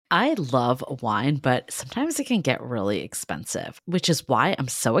I love wine, but sometimes it can get really expensive, which is why I'm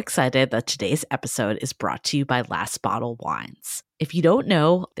so excited that today's episode is brought to you by Last Bottle Wines. If you don't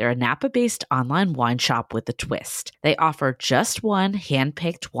know, they're a Napa-based online wine shop with a twist. They offer just one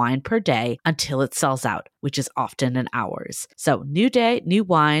hand-picked wine per day until it sells out, which is often in hours. So new day, new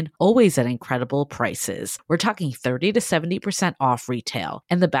wine, always at incredible prices. We're talking 30 to 70% off retail.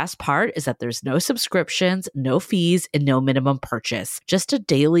 And the best part is that there's no subscriptions, no fees, and no minimum purchase. Just a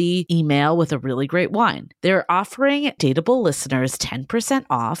daily email with a really great wine. They're offering Dateable listeners 10%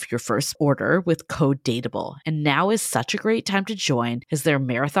 off your first order with code Dateable. And now is such a great time to join as their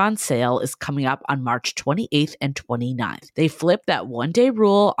marathon sale is coming up on March 28th and 29th. They flip that one-day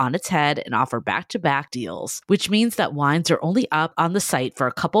rule on its head and offer back-to-back deals, which means that wines are only up on the site for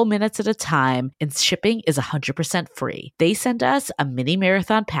a couple minutes at a time and shipping is 100% free. They sent us a mini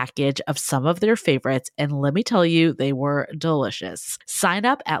marathon package of some of their favorites, and let me tell you, they were delicious. Sign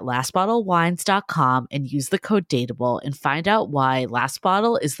up at lastbottlewines.com and use the code Dateable and find out why Last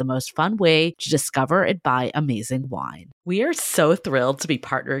Bottle is the most fun way to discover and buy amazing wine. We are so thrilled to be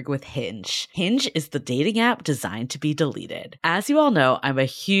partnering with Hinge. Hinge is the dating app designed to be deleted. As you all know, I'm a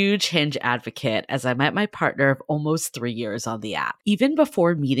huge Hinge advocate as I met my partner of almost 3 years on the app. Even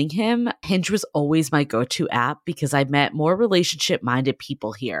before meeting him, Hinge was always my go-to app because I met more relationship-minded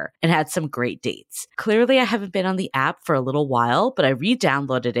people here and had some great dates. Clearly, I haven't been on the app for a little while, but I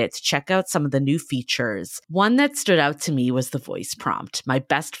re-downloaded it to check out some of the new features. One that stood out to me was the voice prompt, my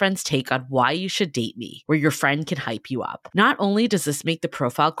best friend's take on why you should date me, where your friend can hype you up. Not only does this make the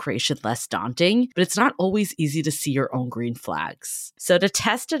profile creation less daunting, but it's not always easy to see your own green flags. So to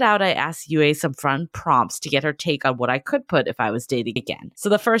test it out, I asked Yue some fun prompts to get her take on what I could put if I was dating again. So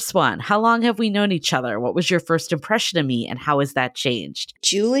the first one, how long have we known each other? What was your first impression of me and how has that changed?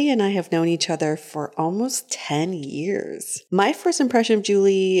 Julie and I have known each other for almost 10 years. My first impression of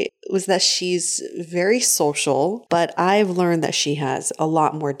Julie was that she's very social, but I've learned that she has a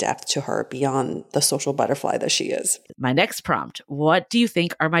lot more depth to her beyond the social butterfly that she is. My next prompt, what do you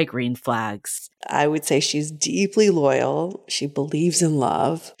think are my green flags? I would say she's deeply loyal. She believes in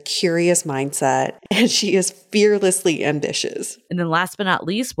love, curious mindset, and she is fearlessly ambitious. And then last but not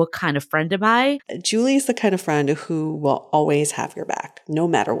least, what kind of friend am I? Julie is the kind of friend who will always have your back, no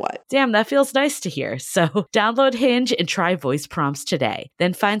matter what. Damn, that feels nice to hear. So download Hinge and try voice prompts today.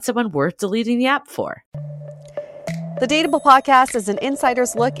 Then find someone worth deleting the app for. The Dateable podcast is an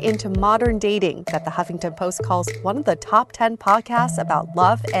insider's look into modern dating that the Huffington Post calls one of the top 10 podcasts about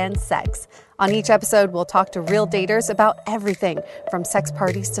love and sex. On each episode, we'll talk to real daters about everything from sex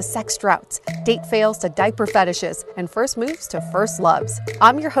parties to sex droughts, date fails to diaper fetishes, and first moves to first loves.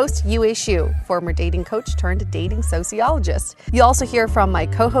 I'm your host, Yue Xu, former dating coach turned dating sociologist. You'll also hear from my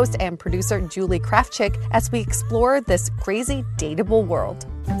co-host and producer, Julie Krafchick, as we explore this crazy dateable world.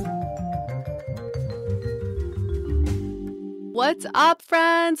 What's up,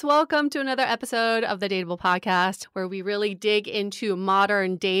 friends? Welcome to another episode of the Dateable podcast, where we really dig into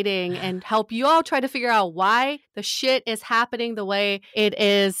modern dating and help you all try to figure out why the shit is happening the way it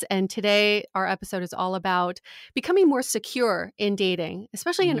is. And today, our episode is all about becoming more secure in dating,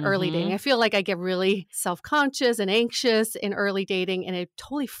 especially in early dating. I feel like I get really self-conscious and anxious in early dating, and it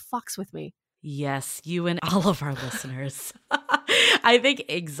totally fucks with me. Yes, you and all of our listeners. I think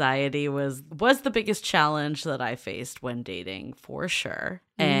anxiety was the biggest challenge that I faced when dating, for sure.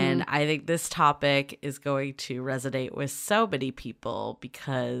 And I think this topic is going to resonate with so many people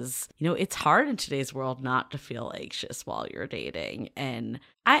because, you know, it's hard in today's world not to feel anxious while you're dating. And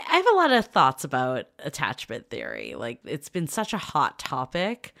I have a lot of thoughts about attachment theory. Like, it's been such a hot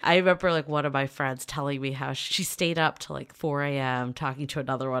topic. I remember like one of my friends telling me how she stayed up till like 4 a.m. talking to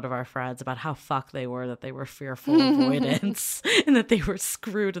another one of our friends about how fucked they were, that they were fearful avoidance and that they were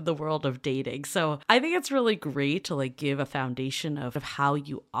screwed in the world of dating. So I think it's really great to like give a foundation of how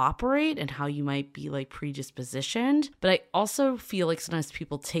you operate and how you might be like predispositioned. But I also feel like sometimes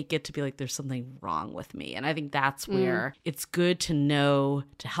people take it to be like, there's something wrong with me. And I think that's where it's good to know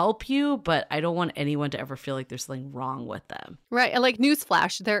to help you, but I don't want anyone to ever feel like there's something wrong with them. Right. And like,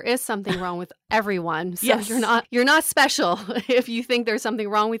 newsflash, there is something wrong with everyone. So Yes. you're not special if you think there's something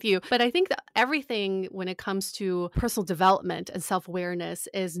wrong with you. But I think that everything when it comes to personal development and self-awareness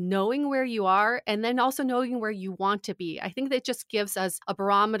is knowing where you are and then also knowing where you want to be. I think that just gives us a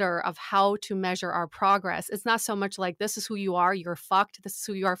barometer of how to measure our progress. It's not so much like, this is who you are, you're fucked, this is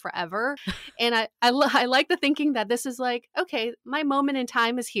who you are forever. And I like the thinking that this is like, okay, my moment in time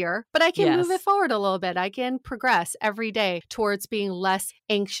is here, but I can move it forward a little bit. I can progress every day towards being less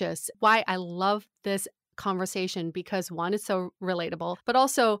anxious. Why I love this conversation, because one, it's so relatable, but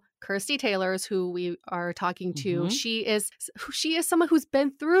also Kirstie Taylor's, who we are talking to, she is someone who's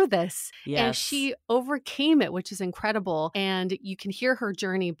been through this. Yes. And she overcame it, which is incredible. And you can hear her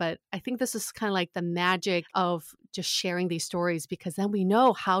journey. But I think this is kind of like the magic of just sharing these stories, because then we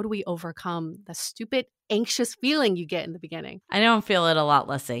know, how do we overcome the stupid anxious feeling you get in the beginning. I know I'm feeling a lot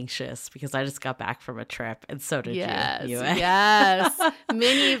less anxious because I just got back from a trip, and so did you. Yes.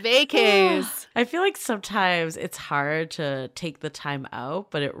 Mini vacays. I feel like sometimes it's hard to take the time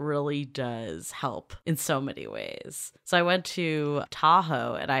out, but it really does help in so many ways. So I went to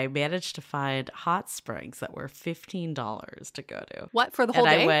Tahoe and I managed to find hot springs that were $15 to go to. What, for the whole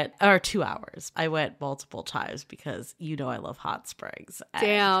day? I went, or 2 hours. I went multiple times because I love hot springs.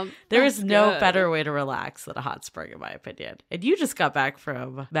 Damn. There is no better way to relax than a hot spring, in my opinion. And you just got back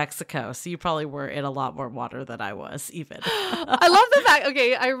from Mexico, so you probably were in a lot more water than I was, even. I love the fact,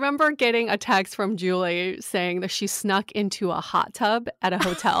 okay, I remember getting a text from Julie saying that she snuck into a hot tub at a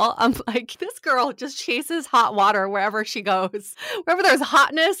hotel. I'm like, this girl just chases hot water wherever she goes. Wherever there's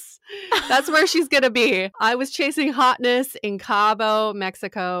hotness, that's where she's going to be. I was chasing hotness in Cabo,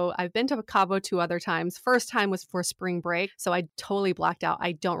 Mexico. I've been to Cabo 2 other times. First time was for spring break, so I totally blacked out.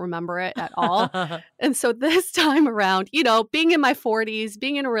 I don't remember it at all. And so this time around, being in my 40s,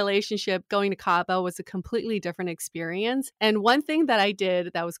 being in a relationship, going to Cabo was a completely different experience. And one thing that I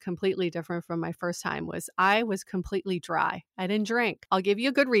did that was completely different from my first time was I was completely dry. I didn't drink. I'll give you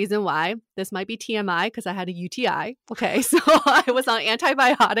a good reason why. This might be TMI because I had a UTI. Okay, so I was on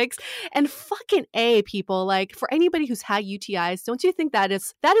antibiotics. And fucking A, people, like, for anybody who's had UTIs, don't you think that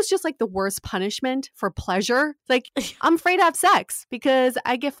is just like the worst punishment for pleasure? Like, I'm afraid to have sex because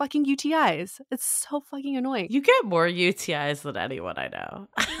I get fucking UTIs. It's so fucking annoying. You get more UTIs than anyone I know.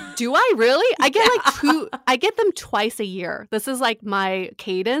 Do I really? I get I get them twice a year. This is like my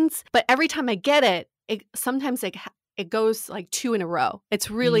cadence. But every time I get it sometimes it goes like 2 in a row. It's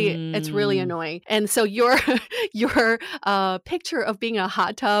really annoying. And so your picture of being in a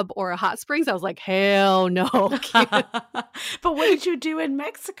hot tub or a hot springs, I was like, hell no. But what did you do in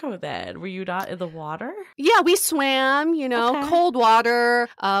Mexico then? Were you not in the water? Yeah, we swam, cold water.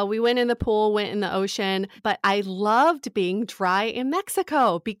 We went in the pool, went in the ocean. But I loved being dry in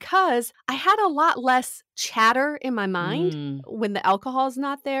Mexico because I had a lot less chatter in my mind when the alcohol is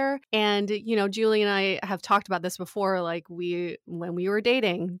not there. And, Julie and I have talked about this before, like when we were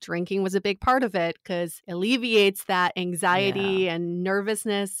dating, drinking was a big part of it because it alleviates that anxiety and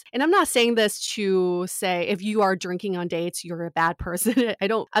nervousness. And I'm not saying this to say if you are drinking on dates, you're a bad person.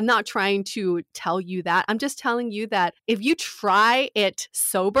 I'm not trying to tell you that. I'm just telling you that if you try it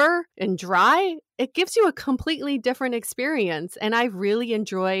sober and dry, it gives you a completely different experience. And I really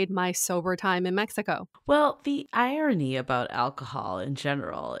enjoyed my sober time in Mexico. Well, the irony about alcohol in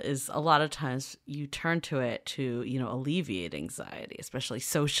general is a lot of times you turn to it to, alleviate anxiety, especially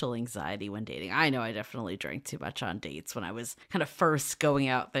social anxiety when dating. I know I definitely drank too much on dates when I was kind of first going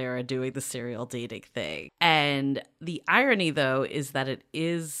out there and doing the serial dating thing. And the irony, though, is that it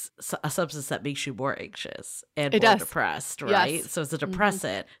is a substance that makes you more anxious and more depressed, right? Yes. So it's a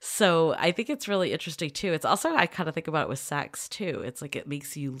depressant. So I think it's really interesting too. It's also, I kind of think about it with sex too. It's like it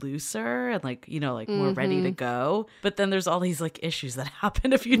makes you looser and more ready to go. But then there's all these like issues that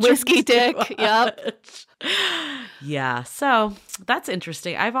happen if you whiskey drink dick. Yep. Yeah. So that's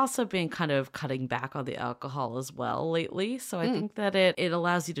interesting. I've also been kind of cutting back on the alcohol as well lately. So I think that it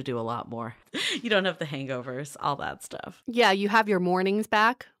allows you to do a lot more. You don't have the hangovers, all that stuff. Yeah. You have your mornings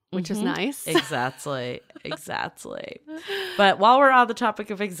back, which is nice. Exactly. But while we're on the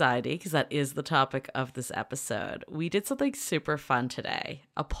topic of anxiety, because that is the topic of this episode, we did something super fun today,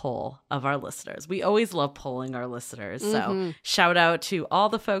 a poll of our listeners. We always love polling our listeners. So shout out to all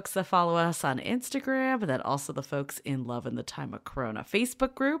the folks that follow us on Instagram, and then also the folks in Love in the Time of Corona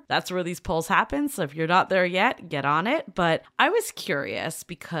Facebook group. That's where these polls happen. So if you're not there yet, get on it. But I was curious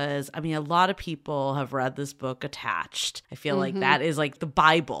because, a lot of people have read this book, Attached. I feel like that is like the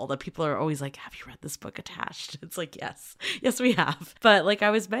Bible that people are always like, have you read this book, Attached? It's like, yes, we have. But like I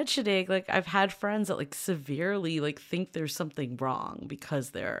was mentioning, like I've had friends that like severely like think there's something wrong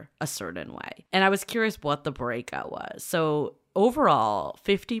because they're a certain way. And I was curious what the breakout was. So overall,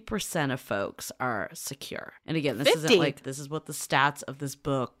 50% of folks are secure. And again, this is what the stats of this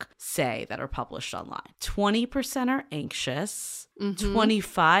book say that are published online. 20% are anxious,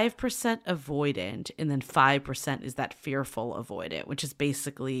 25% avoidant, and then 5% is that fearful avoidant, which is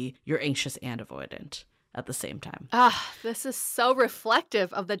basically you're anxious and avoidant at the same time. This is so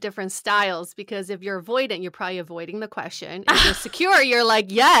reflective of the different styles because if you're avoidant, you're probably avoiding the question. If you're secure, you're like,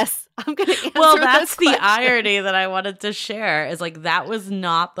 yes, I'm going to answer Well, that's this the question. irony that I wanted to share is like that was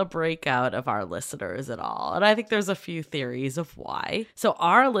not the breakout of our listeners at all. And I think there's a few theories of why. So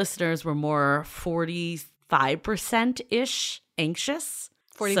our listeners were more 45%-ish anxious.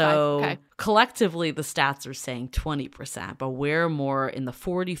 45, so okay. Collectively, the stats are saying 20%, but we're more in the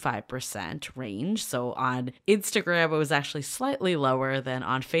 45% range. So on Instagram, it was actually slightly lower than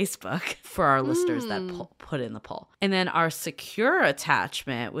on Facebook for our listeners that put in the poll. And then our secure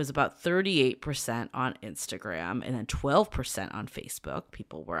attachment was about 38% on Instagram and then 12% on Facebook.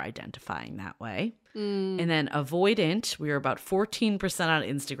 People were identifying that way. And then avoidant, we were about 14% on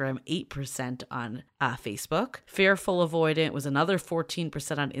Instagram, 8% on Facebook. Fearful avoidant was another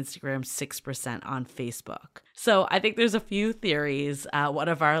 14% on Instagram, 6% on Facebook. So I think there's a few theories. One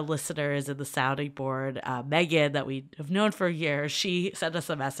of our listeners in the sounding board, Megan, that we have known for years, she sent us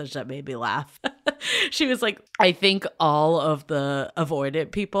a message that made me laugh. She was like, I think all of the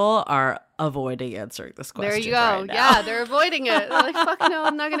avoidant people are avoiding answering this question. There you go. Right now. Yeah, they're avoiding it. They're like, fuck no,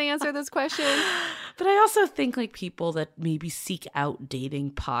 I'm not going to answer this question. But I also think like people that maybe seek out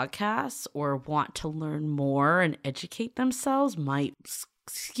dating podcasts or want to learn more and educate themselves might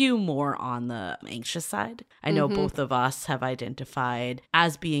skew more on the anxious side. I know both of us have identified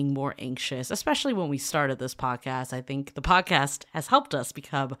as being more anxious, especially when we started this podcast. I think the podcast has helped us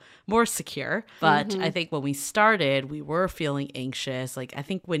become more secure. But I think when we started, we were feeling anxious. Like, I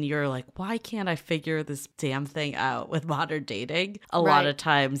think when you're like, why can't I figure this damn thing out with modern dating? A lot of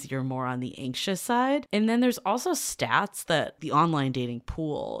times you're more on the anxious side. And then there's also stats that the online dating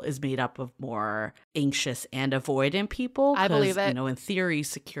pool is made up of more anxious and avoidant people. I believe it. You know, in theory,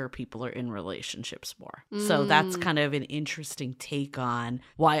 secure people are in relationships more. So that's kind of an interesting take on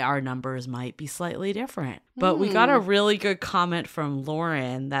why our numbers might be slightly different. But we got a really good comment from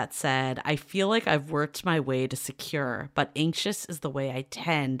Lauren that said, I feel like I've worked my way to secure, but anxious is the way I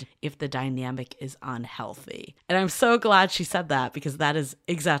tend if the dynamic is unhealthy. And I'm so glad she said that because that is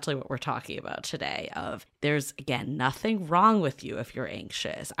exactly what we're talking about today of there's, again, nothing wrong with you if you're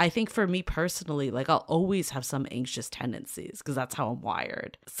anxious. I think for me personally, like I'll always have some anxious tendencies because that's how I'm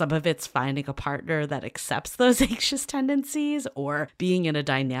wired. Some of it's finding a partner that accepts those anxious tendencies or being in a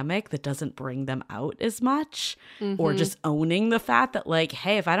dynamic that doesn't bring them out as much. Or just owning the fact that like,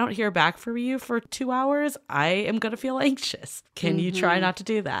 hey, if I don't hear back from you for 2 hours, I am going to feel anxious. Can you try not to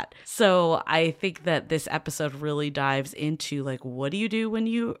do that? So I think that this episode really dives into like, what do you do when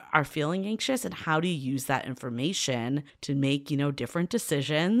you are feeling anxious and how do you use that information to make, you know, different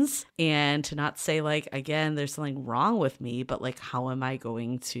decisions and to not say like, again, there's something wrong with me, but like, how am I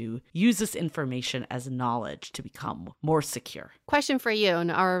going to use this information as knowledge to become more secure? Question for you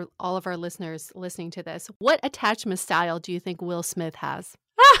and all of our listeners listening to this. What attachment style do you think Will Smith has?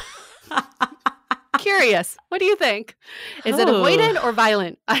 Curious. What do you think? Is it avoidant or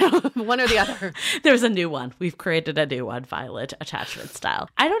violent? I don't know, one or the other. There's a new one. We've created a new one, violent attachment style.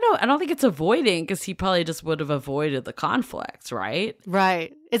 I don't know. I don't think it's avoiding because he probably just would have avoided the conflicts, right?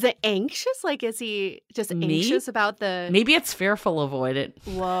 Right. Is it anxious? Like, is he just anxious about the... Maybe it's fearful avoidant.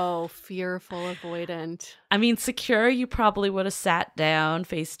 Whoa, fearful avoidant. I mean, secure, you probably would have sat down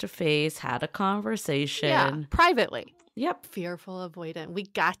face to face, had a conversation. Yeah, privately. Yep. Fearful avoidant. We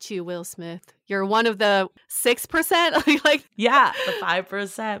got you, Will Smith. You're one of the 6%. Like, yeah, the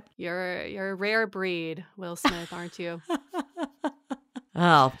 5%. You're a rare breed, Will Smith, aren't you?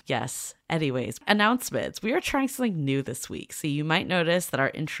 Oh, yes. Anyways, announcements. We are trying something new this week, so you might notice that our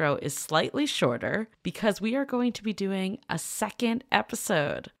intro is slightly shorter because we are going to be doing a second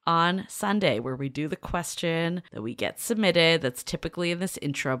episode on Sunday where we do the question that we get submitted that's typically in this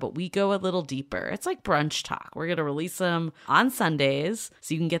intro, but we go a little deeper. It's like brunch talk. We're going to release them on Sundays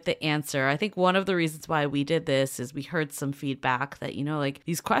so you can get the answer. I think one of the reasons why we did this is we heard some feedback that, you know, like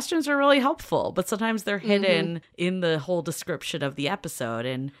these questions are really helpful, but sometimes they're hidden in the whole description of the episode.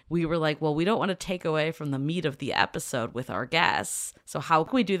 And we were like, well, we don't want to take away from the meat of the episode with our guests. So how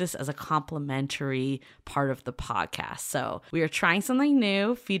can we do this as a complimentary part of the podcast? So we are trying something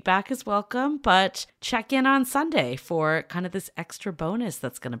new. Feedback is welcome, but check in on Sunday for kind of this extra bonus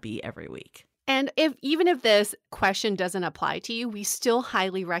that's going to be every week. And even if this question doesn't apply to you, we still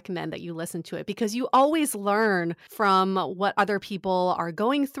highly recommend that you listen to it because you always learn from what other people are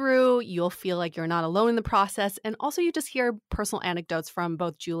going through. You'll feel like you're not alone in the process. And also you just hear personal anecdotes from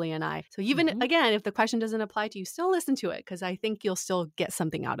both Julie and I. So even, again, if the question doesn't apply to you, still listen to it because I think you'll still get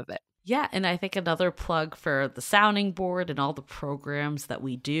something out of it. Yeah, and I think another plug for the sounding board and all the programs that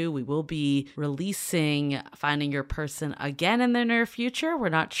we do, we will be releasing Finding Your Person again in the near future. We're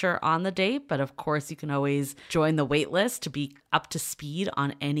not sure on the date, but of course you can always join the wait list to be up to speed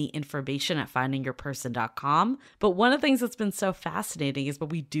on any information at findingyourperson.com. But one of the things that's been so fascinating is when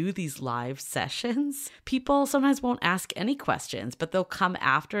we do these live sessions, people sometimes won't ask any questions, but they'll come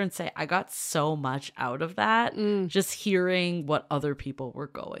after and say, I got so much out of that, just hearing what other people were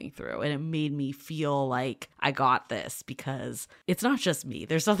going through. And it made me feel like I got this because it's not just me.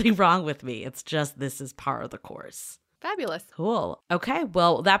 There's nothing wrong with me. It's just this is part of the course. Fabulous. Cool. Okay.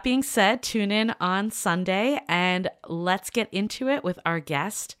 Well, that being said, tune in on Sunday and let's get into it with our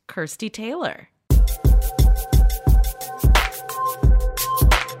guest, Kirstie Taylor.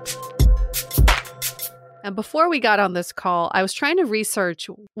 And before we got on this call, I was trying to research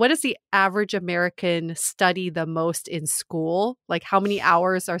what does the average American study the most in school? Like how many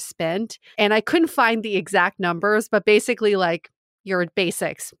hours are spent? And I couldn't find the exact numbers, but basically like your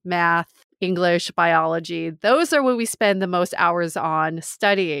basics, math, English, biology, those are what we spend the most hours on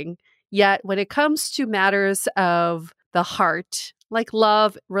studying. Yet when it comes to matters of the heart, like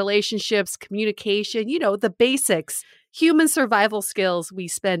love, relationships, communication, the basics, human survival skills, we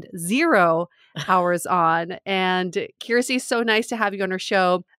spend 0 hours on. And Kirstie, so nice to have you on our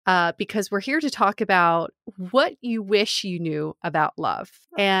show because we're here to talk about what you wish you knew about love.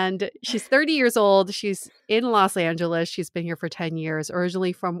 And she's 30 years old. She's in Los Angeles. She's been here for 10 years,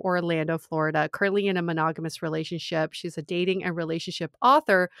 originally from Orlando, Florida, currently in a monogamous relationship. She's a dating and relationship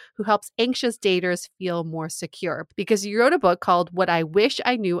author who helps anxious daters feel more secure because you wrote a book called What I Wish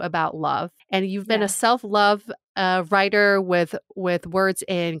I Knew About Love. And you've been a self-love writer with words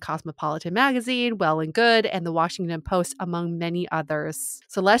in Cosmopolitan Magazine, Well and Good, and the Washington Post, among many others.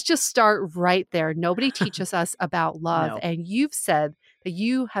 So let's just start right there. Nobody teaches us about love. No. And you've said that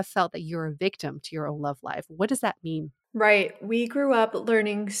you have felt that you're a victim to your own love life. What does that mean? Right. We grew up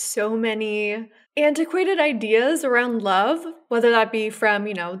learning so many antiquated ideas around love, whether that be from,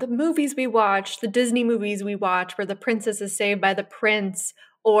 the movies we watch, the Disney movies we watch where the princess is saved by the prince,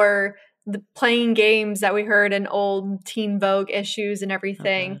 or the playing games that we heard in old Teen Vogue issues and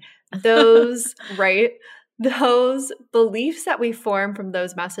everything. Those, right? Those beliefs that we form from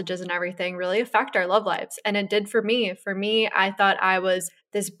those messages and everything really affect our love lives. And it did for me. For me, I thought I was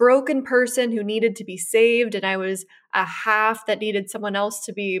this broken person who needed to be saved, and I was a half that needed someone else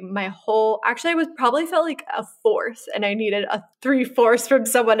to be my whole. Actually, I probably felt like a fourth, and I needed a 3/4 from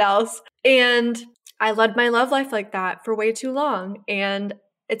someone else. And I led my love life like that for way too long. And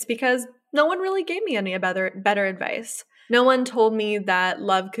it's because no one really gave me any better advice. No one told me that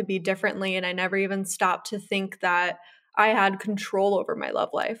love could be differently, and I never even stopped to think that I had control over my love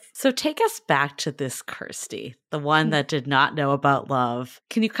life. So take us back to this Kirstie, the one that did not know about love.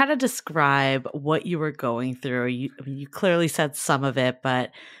 Can you kind of describe what you were going through? You clearly said some of it,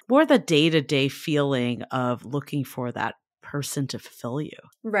 but more the day-to-day feeling of looking for that person to fulfill you.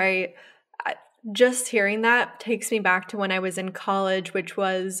 Right. Just hearing that takes me back to when I was in college, which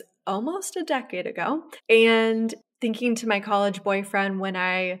was almost a decade ago. And thinking to my college boyfriend when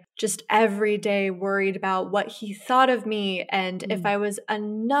I just every day worried about what he thought of me and if I was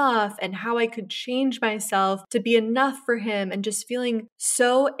enough and how I could change myself to be enough for him, and just feeling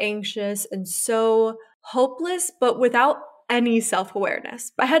so anxious and so hopeless, but without any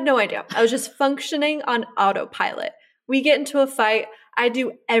self-awareness. I had no idea. I was just functioning on autopilot. We get into a fight. I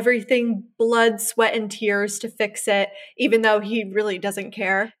do everything, blood, sweat, and tears to fix it, even though he really doesn't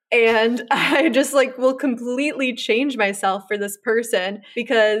care. And I just will completely change myself for this person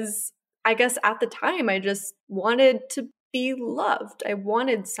because I guess at the time I just wanted to be loved. I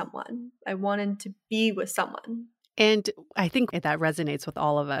wanted someone. I wanted to be with someone. And I think that resonates with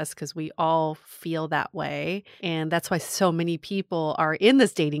all of us because we all feel that way. And that's why so many people are in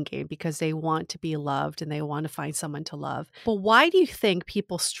this dating game, because they want to be loved and they want to find someone to love. But why do you think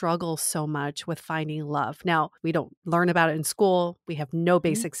people struggle so much with finding love? Now, we don't learn about it in school. We have no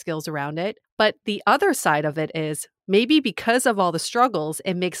basic skills around it. But the other side of it is maybe because of all the struggles,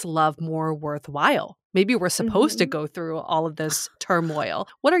 it makes love more worthwhile. Maybe we're supposed to go through all of this turmoil.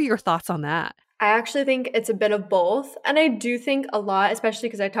 What are your thoughts on that? I actually think it's a bit of both. And I do think a lot, especially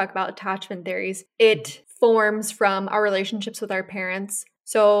because I talk about attachment theories, it forms from our relationships with our parents.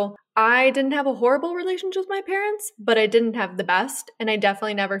 So I didn't have a horrible relationship with my parents, but I didn't have the best. And I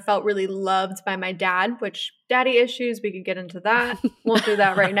definitely never felt really loved by my dad, which daddy issues, we could get into that. Won't do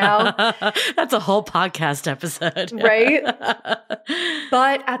that right now. That's a whole podcast episode. Right?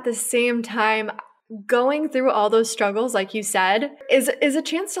 But at the same time, going through all those struggles, like you said, is a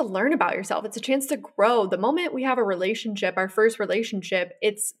chance to learn about yourself. It's a chance to grow. The moment we have a relationship, our first relationship,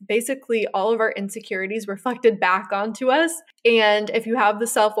 it's basically all of our insecurities reflected back onto us. And if you have the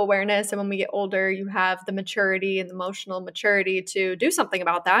self-awareness, and when we get older, you have the maturity and the emotional maturity to do something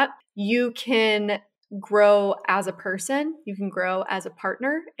about that, you can grow as a person, you can grow as a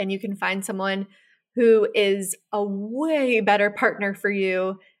partner, and you can find someone who is a way better partner for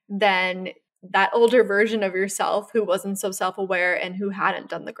you than that older version of yourself who wasn't so self-aware and who hadn't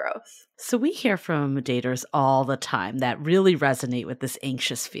done the growth. So we hear from daters all the time that really resonate with this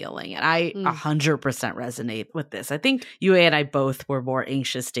anxious feeling. And I 100% resonate with this. I think you and I both were more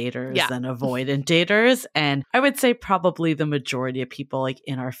anxious daters than avoidant daters. And I would say probably the majority of people like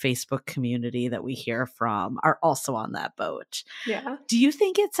in our Facebook community that we hear from are also on that boat. Yeah. Do you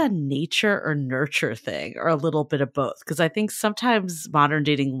think it's a nature or nurture thing or a little bit of both? Because I think sometimes modern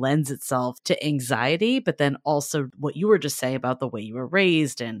dating lends itself to anxiety, but then also what you were just saying about the way you were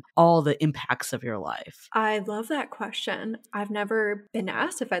raised and all the impacts of your life. I love that question. I've never been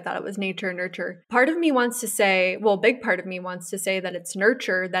asked if I thought it was nature or nurture. Part of me wants to say, well, a big part of me wants to say that it's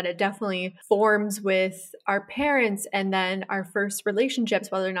nurture, that it definitely forms with our parents and then our first relationships,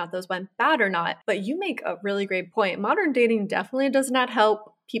 whether or not those went bad or not. But you make a really great point. Modern dating definitely does not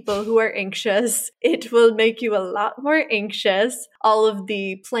help people who are anxious. It will make you a lot more anxious. All of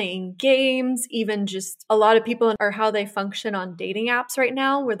the playing games, even just a lot of people are how they function on dating apps right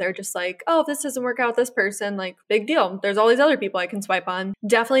now, where they're just like, oh, if this doesn't work out with this person, like big deal. There's all these other people I can swipe on.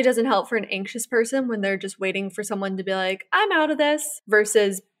 Definitely doesn't help for an anxious person when they're just waiting for someone to be like, I'm out of this,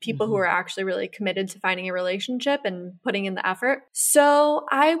 versus people who are actually really committed to finding a relationship and putting in the effort. So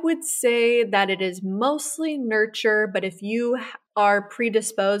I would say that it is mostly nurture, but if you are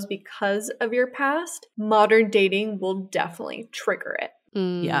predisposed because of your past, modern dating will definitely trigger it.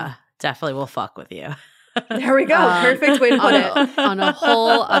 Yeah, definitely will fuck with you. There we go. Perfect way to put it. On a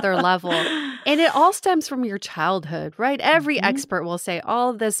whole other level. And it all stems from your childhood, right? Every expert will say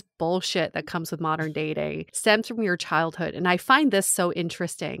all this bullshit that comes with modern dating stems from your childhood. And I find this so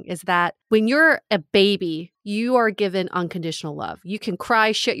interesting is that when you're a baby, you are given unconditional love. You can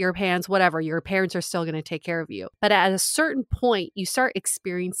cry, shit your pants, whatever. Your parents are still going to take care of you. But at a certain point, you start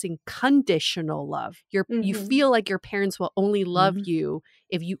experiencing conditional love. You feel like your parents will only love you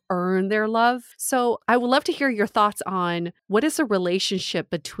if you earn their love. So I would love to hear your thoughts on what is the relationship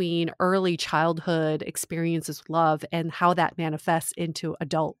between early childhood experiences with love and how that manifests into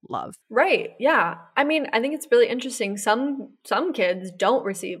adult love. Right. Yeah. I mean, I think it's really interesting. Some kids don't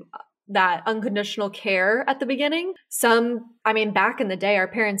receive that unconditional care at the beginning. Back in the day, our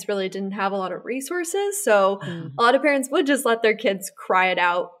parents really didn't have a lot of resources. So a lot of parents would just let their kids cry it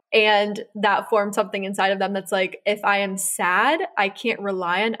out. And that formed something inside of them that's like, if I am sad, I can't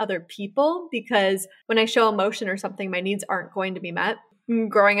rely on other people because when I show emotion or something, my needs aren't going to be met.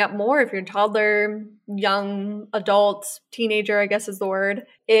 Growing up more, if you're a toddler, young adult, teenager, I guess is the word,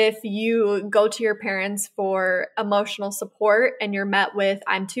 if you go to your parents for emotional support and you're met with,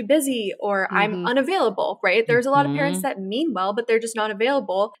 I'm too busy or I'm unavailable, right? There's a lot of parents that mean well, but they're just not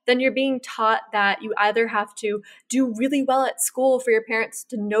available. Then you're being taught that you either have to do really well at school for your parents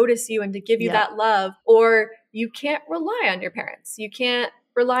to notice you and to give you that love, or you can't rely on your parents. You can't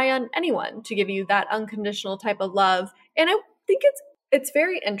rely on anyone to give you that unconditional type of love. And I think it's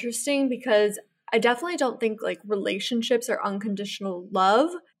very interesting because I definitely don't think like relationships are unconditional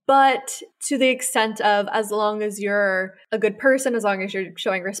love, but to the extent of as long as you're a good person, as long as you're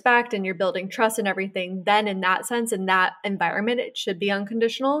showing respect and you're building trust and everything, then in that sense, in that environment, it should be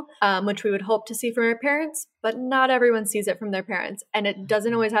unconditional, which we would hope to see from our parents, but not everyone sees it from their parents. And it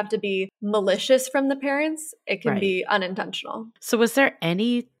doesn't always have to be malicious from the parents. It can be unintentional. So was there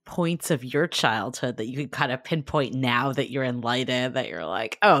any points of your childhood that you could kind of pinpoint now that you're enlightened, that you're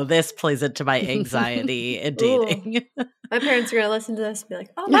like, oh, this plays into my anxiety in dating? My parents are going to listen to this and be like,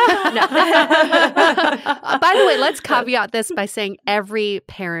 oh, no. By the way, let's caveat this by saying every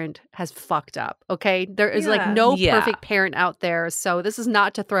parent has fucked up, okay? There is like no perfect parent out there. So this is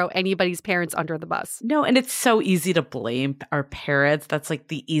not to throw anybody's parents under the bus. No, and it's so easy to blame our parents. That's like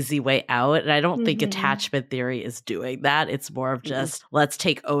the easy way out. And I don't think attachment theory is doing that. It's more of just let's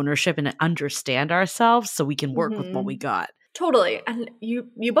take ownership and understand ourselves so we can work with what we got. Totally. And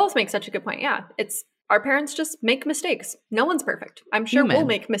you both make such a good point. Yeah. It's our parents just make mistakes. No one's perfect. I'm sure we'll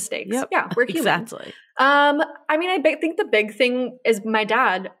make mistakes. Yep. Yeah, we're human. Exactly. I think the big thing is my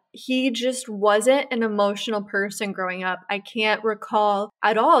dad. He just wasn't an emotional person growing up. I can't recall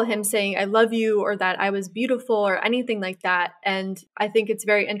at all him saying, I love you, or that I was beautiful, or anything like that. And I think it's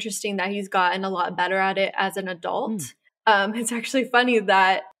very interesting that he's gotten a lot better at it as an adult. It's actually funny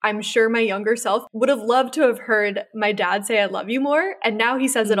that I'm sure my younger self would have loved to have heard my dad say I love you more. And now he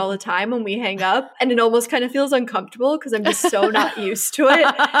says it all the time when we hang up. And it almost kind of feels uncomfortable because I'm just so not used to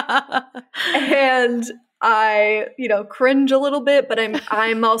it. And I, cringe a little bit, but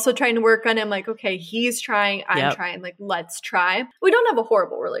I'm also trying to work on it. I'm like, okay, he's trying, I'm trying, like, let's try. We don't have a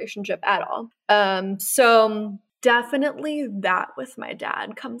horrible relationship at all. So definitely that with my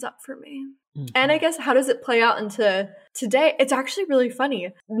dad comes up for me. Mm-hmm. And I guess how does it play out into today? It's actually really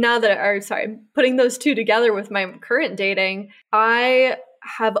funny now that putting those two together with my current dating, I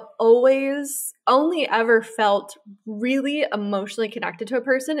have always only ever felt really emotionally connected to a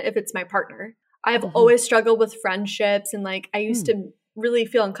person if it's my partner. I've always struggled with friendships, and like I used to really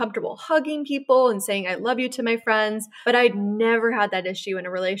feel uncomfortable hugging people and saying I love you to my friends, but I'd never had that issue in a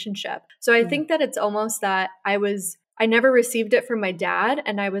relationship. So I think that it's almost that I never received it from my dad,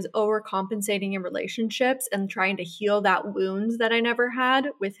 and I was overcompensating in relationships and trying to heal that wound that I never had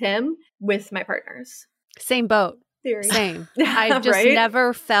with him, with my partners. Same boat. Theory. Same. I've just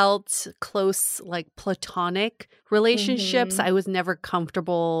never felt close, like platonic relationships. I was never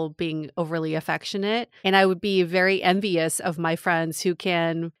comfortable being overly affectionate. And I would be very envious of my friends who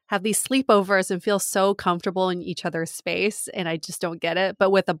can have these sleepovers and feel so comfortable in each other's space. And I just don't get it. But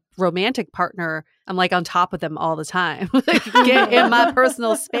with a romantic partner, I'm like on top of them all the time. Get in my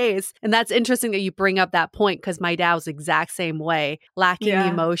personal space. And that's interesting that you bring up that point, because my dad was the exact same way, lacking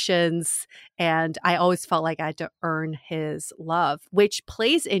emotions. And I always felt like I had to earn his love, which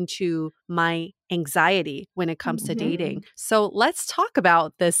plays into my anxiety when it comes to dating. So let's talk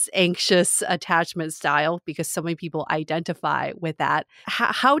about this anxious attachment style, because so many people identify with that.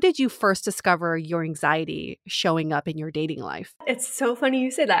 How did you first discover your anxiety showing up in your dating life? It's so funny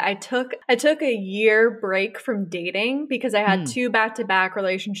you say that. I took a year break from dating because I had 2 back-to-back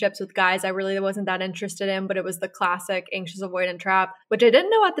relationships with guys I really wasn't that interested in, but it was the classic anxious avoidant trap, which I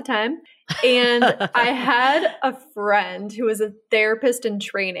didn't know at the time. And I had a friend who was a therapist in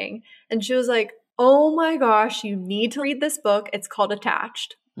training, and she was like, oh my gosh, you need to read this book. It's called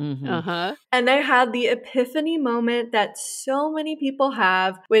Attached. And I had the epiphany moment that so many people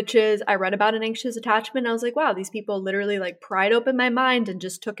have, which is I read about an anxious attachment. And I was like, wow, these people literally like pried open my mind and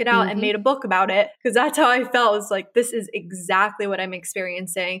just took it out and made a book about it. Because that's how I felt. It was like, this is exactly what I'm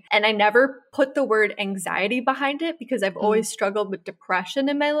experiencing. And I never put the word anxiety behind it because I've always struggled with depression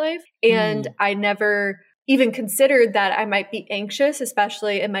in my life. And I never even considered that I might be anxious,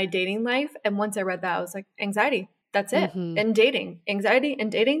 especially in my dating life. And once I read that, I was like, anxiety. That's it. And dating, anxiety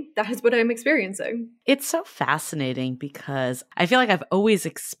and dating, that is what I'm experiencing. It's so fascinating because I feel like I've always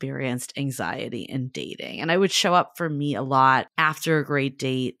experienced anxiety in dating. And it would show up for me a lot after a great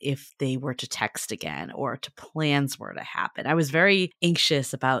date if they were to text again or to plans were to happen. I was very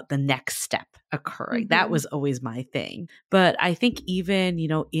anxious about the next step occurring. That was always my thing. But I think even,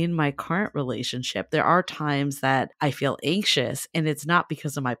 in my current relationship, there are times that I feel anxious, and it's not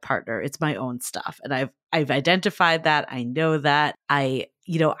because of my partner, it's my own stuff. And I've identified that. I know that. I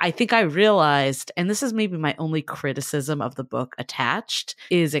think I realized, and this is maybe my only criticism of the book Attached,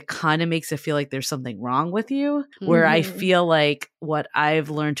 is it kind of makes it feel like there's something wrong with you, where I feel like what I've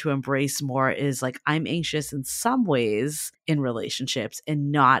learned to embrace more is like I'm anxious in some ways in relationships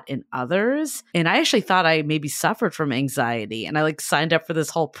and not in others. And I actually thought I maybe suffered from anxiety, and I like signed up for this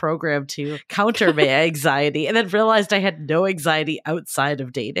whole program to counter my anxiety, and then realized I had no anxiety outside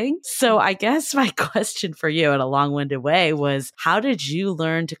of dating. So I guess my question for you in a long-winded way was, how did you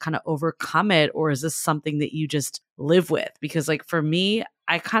learn to kind of overcome it? Or is this something that you just live with? Because like for me,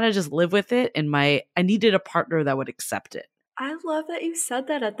 I kind of just live with it, and I needed a partner that would accept it. I love that you said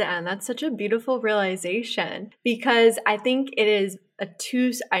that at the end. That's such a beautiful realization, because I think it is a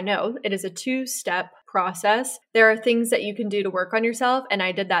two-step process. There are things that you can do to work on yourself. And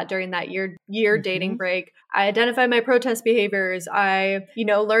I did that during that year dating break. I identified my protest behaviors. I,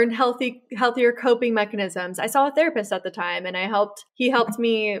 learned healthier coping mechanisms. I saw a therapist at the time, and he helped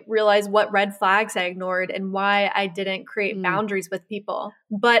me realize what red flags I ignored and why I didn't create boundaries with people.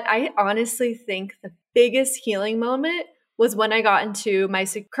 But I honestly think the biggest healing moment was when I got into my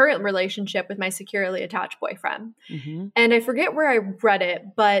current relationship with my securely attached boyfriend. And I forget where I read it,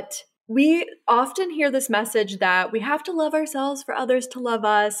 but we often hear this message that we have to love ourselves for others to love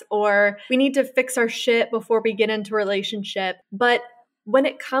us, or we need to fix our shit before we get into a relationship. But when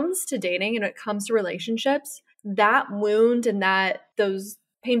it comes to dating and it comes to relationships, that wound and those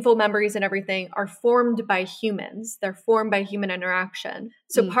painful memories and everything are formed by humans. They're formed by human interaction.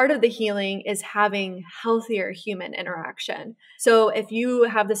 So part of the healing is having healthier human interaction. So if you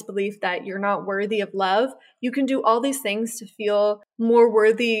have this belief that you're not worthy of love, you can do all these things to feel more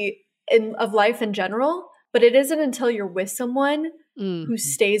worthy of life in general. But it isn't until you're with someone who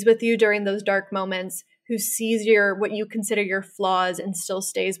stays with you during those dark moments, who sees what you consider your flaws and still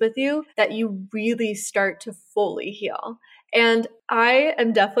stays with you, that you really start to fully heal. And I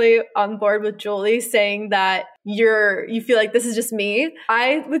am definitely on board with Julie saying that you feel like this is just me.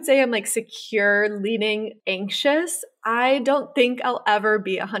 I would say I'm like secure, leaning anxious. I don't think I'll ever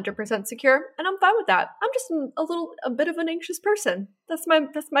be 100% secure, and I'm fine with that. I'm just a bit of an anxious person. That's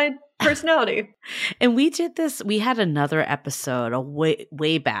my personality. And we did this, we had another episode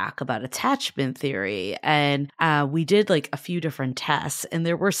way back about attachment theory, and we did like a few different tests, and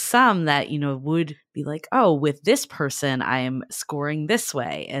there were some that, would be like, oh, with this person, I am scoring this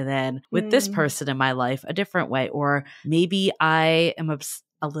way. And then with this person in my life, a different way. Or maybe I am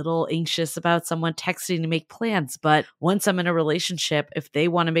a little anxious about someone texting to make plans. But once I'm in a relationship, if they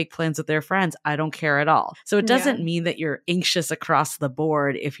want to make plans with their friends, I don't care at all. So it doesn't mean that you're anxious across the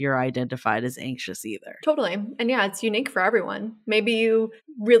board if you're identified as anxious either. Totally. And yeah, it's unique for everyone. Maybe you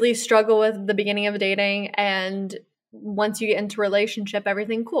really struggle with the beginning of dating, and once you get into a relationship,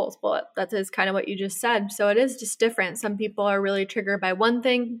 everything cools. Well, that is kind of what you just said. So it is just different. Some people are really triggered by one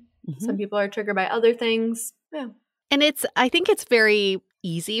thing. Some people are triggered by other things. Yeah. And I think it's very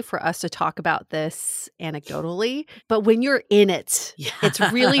easy for us to talk about this anecdotally, but when you're in it, it's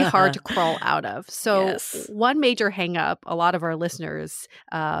really hard to crawl out of. So one major hang up a lot of our listeners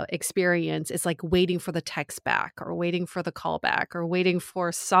experience is like waiting for the text back, or waiting for the call back, or waiting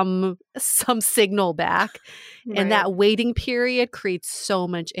for some signal back. Right. And that waiting period creates so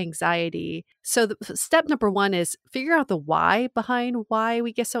much anxiety. So step number one is figure out the why behind why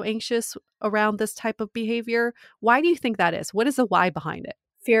we get so anxious around this type of behavior. Why do you think that is? What is the why behind it?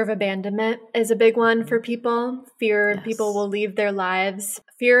 Fear of abandonment is a big one for people. Fear people will leave their lives.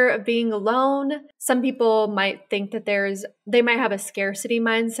 Fear of being alone. Some people might think that they might have a scarcity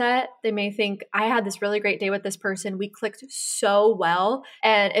mindset. They may think, I had this really great day with this person. We clicked so well.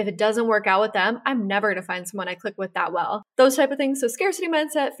 And if it doesn't work out with them, I'm never going to find someone I click with that well. Those type of things. So scarcity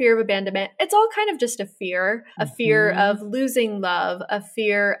mindset, fear of abandonment. It's all kind of just a fear of losing love, a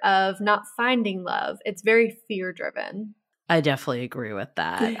fear of not finding love. It's very fear driven. I definitely agree with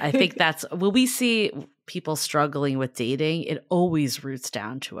that. I think that's when we see people struggling with dating, it always roots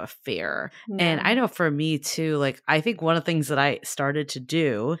down to a fear. Yeah. And I know for me too, like I think one of the things that I started to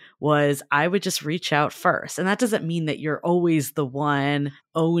do was I would just reach out first. And that doesn't mean that you're always the one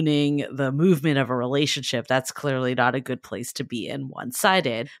owning the movement of a relationship. That's clearly not a good place to be in,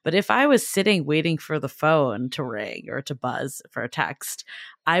 one-sided. But if I was sitting waiting for the phone to ring or to buzz for a text,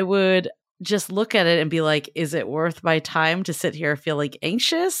 I would just look at it and be like, is it worth my time to sit here feeling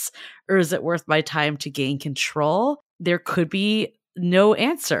anxious, or is it worth my time to gain control? There could be no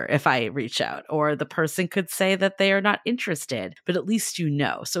answer if I reach out, or the person could say that they are not interested, but at least you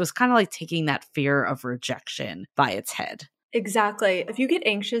know. So it's kind of like taking that fear of rejection by its head. Exactly. If you get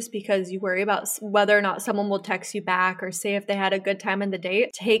anxious because you worry about whether or not someone will text you back or say if they had a good time on the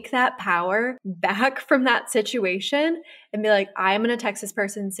date, take that power back from that situation and be like, I'm going to text this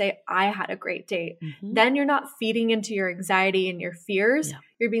person and say, I had a great date. Then you're not feeding into your anxiety and your fears. Yeah.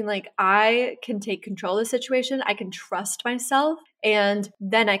 You're being like, I can take control of the situation. I can trust myself. And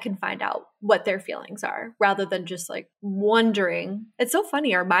then I can find out what their feelings are, rather than just like wondering. It's so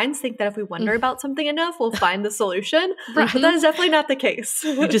funny. Our minds think that if we wonder about something enough, we'll find the solution. But that is definitely not the case.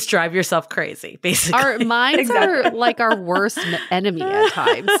 You just drive yourself crazy, basically. Our minds are like our worst enemy at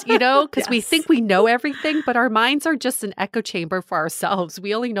times, because we think we know everything, but our minds are just an echo chamber for ourselves.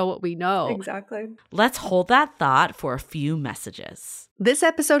 We only know what we know. Exactly. Let's hold that thought for a few messages. This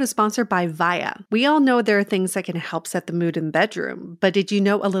episode is sponsored by Viia. We all know there are things that can help set the mood in the bedroom, but did you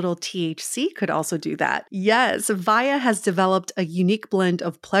know a little THC could also do that? Yes, Viia has developed a unique blend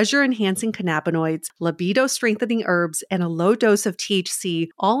of pleasure-enhancing cannabinoids, libido-strengthening herbs, and a low dose of THC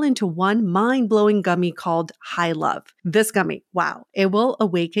all into one mind-blowing gummy called High Love. This gummy, wow, it will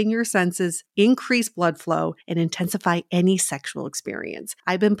awaken your senses, increase blood flow, and intensify any sexual experience.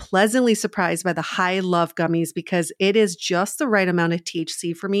 I've been pleasantly surprised by the High Love gummies because it is just the right amount of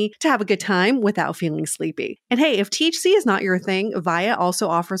THC for me to have a good time without feeling sleepy. And hey, if THC is not your thing, Viia also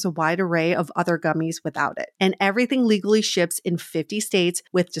offers a wide array of other gummies without it. And everything legally ships in 50 states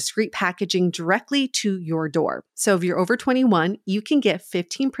with discreet packaging directly to your door. So if you're over 21, you can get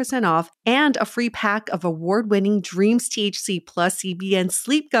 15% off and a free pack of award-winning Dreams THC plus CBN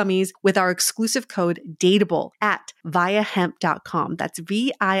sleep gummies with our exclusive code DATEABLE at viiahemp.com. That's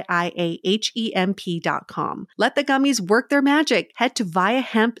VIIAHEMP.com. Let the gummies work their magic. Head to to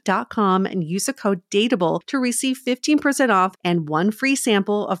viahemp.com and use the code DATEABLE to receive 15% off and one free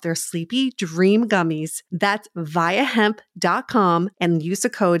sample of their Sleepy Dream Gummies. That's viahemp.com and use the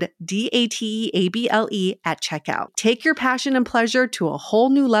code DATEABLE at checkout. Take your passion and pleasure to a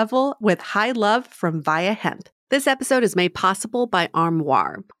whole new level with high love from Via Hemp. This episode is made possible by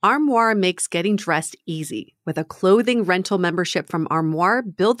Armoire. Armoire makes getting dressed easy. With a clothing rental membership from Armoire,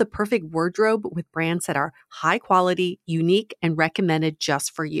 build the perfect wardrobe with brands that are high quality, unique, and recommended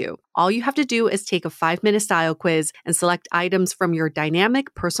just for you. All you have to do is take a 5-minute style quiz and select items from your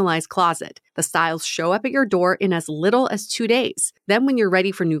dynamic, personalized closet. The styles show up at your door in as little as 2 days. Then when you're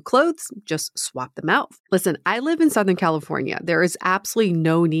ready for new clothes, just swap them out. Listen, I live in Southern California. There is absolutely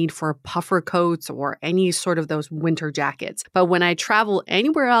no need for puffer coats or any sort of those winter jackets. But when I travel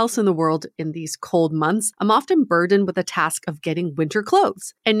anywhere else in the world in these cold months, I'm often burdened with the task of getting winter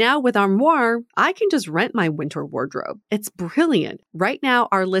clothes. And now with Armoire, I can just rent my winter wardrobe. It's brilliant. Right now,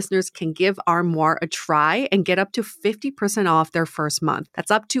 our listeners can give Armoire a try and get up to 50% off their first month. That's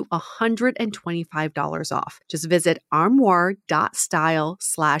up to $125 off. Just visit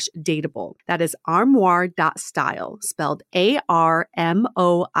armoire.style/dateable. That is armoire.style, spelled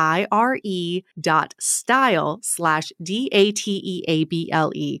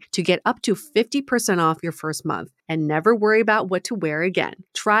ARMOIRE.style/DATEABLE to get up to 50% off your first month and never worry about what to wear again.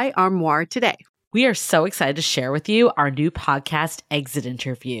 Try Armoire today. We are so excited to share with you our new podcast, Exit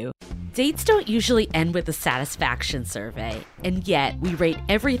Interview. Dates don't usually end with a satisfaction survey, and yet we rate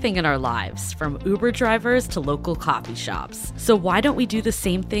everything in our lives, from Uber drivers to local coffee shops. So why don't we do the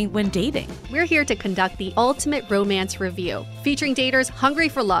same thing when dating? We're here to conduct the ultimate romance review, featuring daters hungry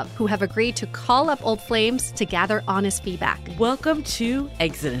for love who have agreed to call up old flames to gather honest feedback. Welcome to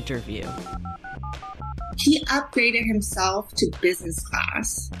Exit Interview. He upgraded himself to business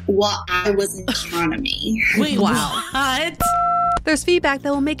class while I was in economy. Wait, wow. What? There's feedback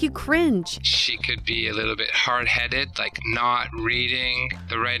that will make you cringe. She could be a little bit hard-headed, like not reading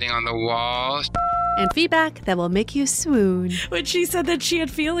the writing on the wall. And feedback that will make you swoon. When she said that she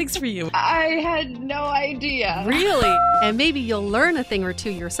had feelings for you. I had no idea. Really? And maybe you'll learn a thing or two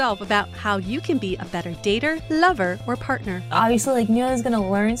yourself about how you can be a better dater, lover, or partner. Obviously, knew I was going to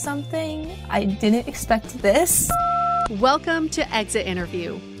learn something. I didn't expect this. Welcome to Exit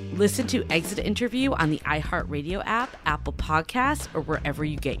Interview. Listen to Exit Interview on the iHeartRadio app, Apple Podcasts, or wherever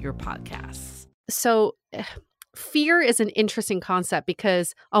you get your podcasts. So, fear is an interesting concept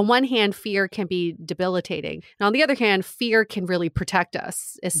because on one hand, fear can be debilitating. And on the other hand, fear can really protect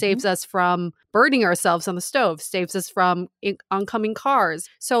us. It saves us from burning ourselves on the stove, saves us from oncoming cars.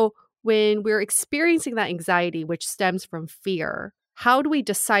 So when we're experiencing that anxiety, which stems from fear, how do we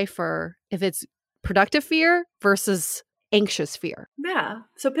decipher if it's productive fear versus anxious fear? Yeah.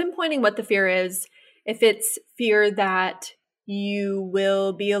 So pinpointing what the fear is, if it's fear that you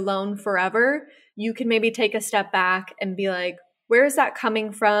will be alone forever, you can maybe take a step back and be like, where is that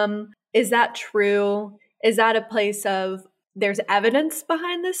coming from? Is that true? Is that a place of there's evidence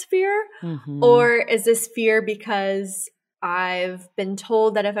behind this fear? Mm-hmm. Or is this fear because I've been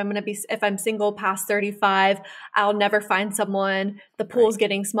told that if I'm single past 35, I'll never find someone. The pool's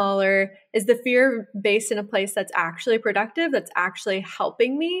getting smaller. Is the fear based in a place that's actually productive, that's actually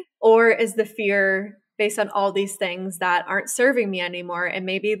helping me? Or is the fear based on all these things that aren't serving me anymore? And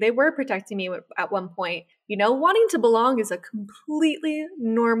maybe they were protecting me at one point. You know, wanting to belong is a completely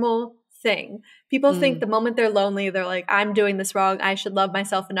normal thing. People think the moment they're lonely, they're like, I'm doing this wrong. I should love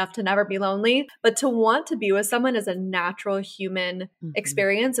myself enough to never be lonely. But to want to be with someone is a natural human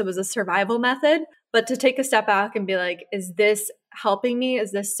experience. It was a survival method. But to take a step back and be like, is this helping me?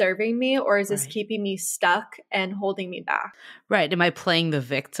 Is this serving me? Or is this keeping me stuck and holding me back? Right. Am I playing the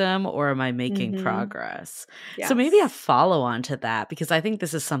victim or am I making progress? Yes. So maybe a follow on to that, because I think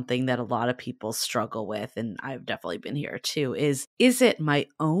this is something that a lot of people struggle with, and I've definitely been here too, is it my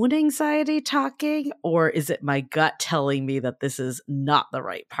own anxiety talking, or is it my gut telling me that this is not the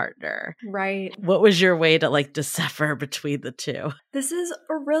right partner? Right. What was your way to like decipher between the two? This is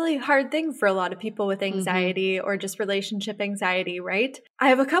a really hard thing for a lot of people with anxiety or just relationship anxiety, right? I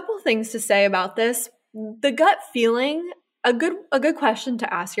have a couple things to say about this. The gut feeling, a good question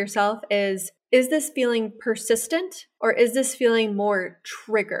to ask yourself is this feeling persistent or is this feeling more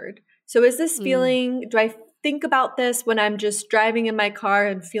triggered? So is this feeling, do I think about this when I'm just driving in my car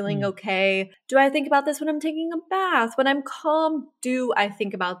and feeling okay? Do I think about this when I'm taking a bath? When I'm calm, do I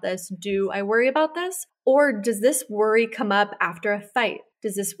think about this? Do I worry about this? Or does this worry come up after a fight?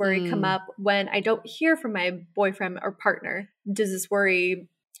 Does this worry come up when I don't hear from my boyfriend or partner? Does this worry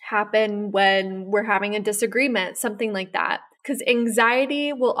happen when we're having a disagreement? Something like that. Because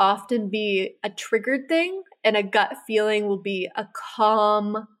anxiety will often be a triggered thing and a gut feeling will be a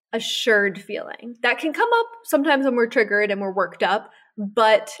calm, assured feeling that can come up sometimes when we're triggered and we're worked up,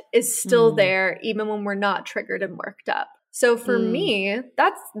 but is still there even when we're not triggered and worked up. So for me,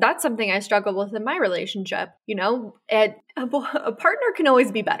 that's something I struggle with in my relationship, you know, and a partner can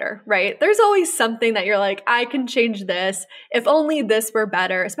always be better, right? There's always something that you're like, I can change this. If only this were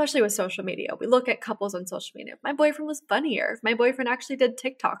better, especially with social media. We look at couples on social media. If my boyfriend was funnier, if my boyfriend actually did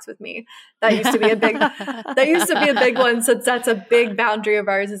TikToks with me, that used to be a big one, since that's a big boundary of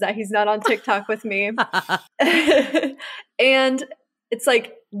ours, is that he's not on TikTok with me. And it's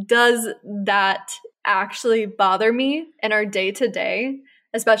like, does that actually bother me in our day to day,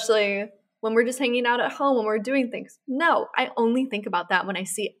 especially when we're just hanging out at home, when we're doing things? No, I only think about that when I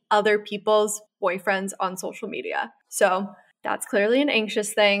see other people's boyfriends on social media. So that's clearly an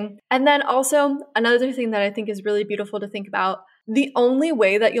anxious thing. And then also another thing that I think is really beautiful to think about, the only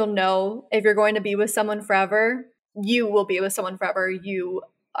way that you'll know if you're going to be with someone forever, you will be with someone forever, you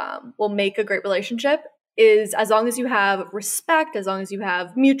will make a great relationship, is as long as you have respect, as long as you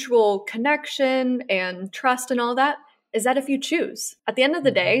have mutual connection and trust and all that, is that if you choose. At the end of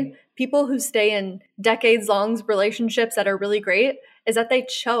the day, people who stay in decades-long relationships that are really great is that they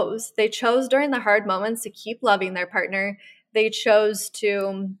chose. They chose during the hard moments to keep loving their partner. They chose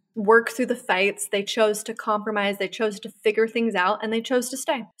to work through the fights. They chose to compromise. They chose to figure things out, and they chose to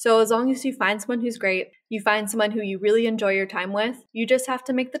stay. So as long as you find someone who's great, you find someone who you really enjoy your time with, you just have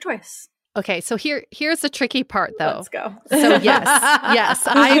to make the choice. Okay, so here's the tricky part, though. Let's go. So yes,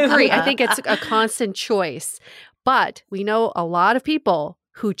 I agree. I think it's a constant choice. But we know a lot of people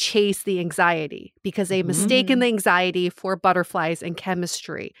who chase the anxiety because they've mistaken the anxiety for butterflies and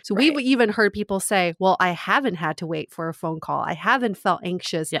chemistry. So we've even heard people say, well, I haven't had to wait for a phone call. I haven't felt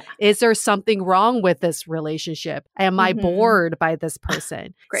anxious. Yeah. Is there something wrong with this relationship? Am I bored by this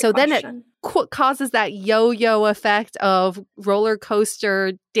person? So question. Then it causes that yo-yo effect of roller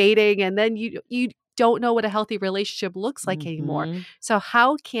coaster dating, and then you don't know what a healthy relationship looks like anymore. So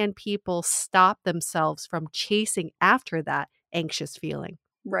how can people stop themselves from chasing after that anxious feeling?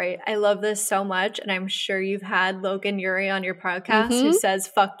 Right. I love this so much. And I'm sure you've had Logan Ury on your podcast who says,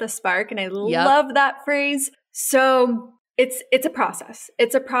 fuck the spark. And I love that phrase. So it's a process.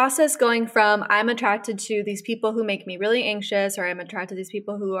 It's a process going from I'm attracted to these people who make me really anxious, or I'm attracted to these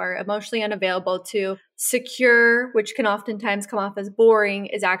people who are emotionally unavailable, to secure, which can oftentimes come off as boring,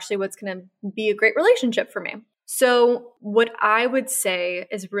 is actually what's going to be a great relationship for me. So what I would say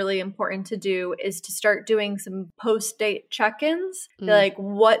is really important to do is to start doing some post-date check-ins. Like,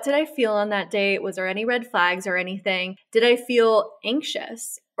 what did I feel on that date? Was there any red flags or anything? Did I feel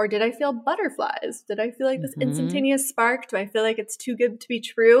anxious? Or did I feel butterflies? Did I feel like this instantaneous spark? Do I feel like it's too good to be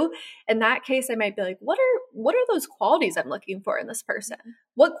true? In that case, I might be like, what are those qualities I'm looking for in this person?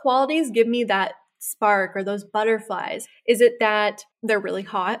 What qualities give me that spark or those butterflies? Is it that they're really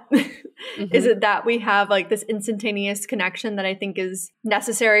hot? Is it that we have like this instantaneous connection that I think is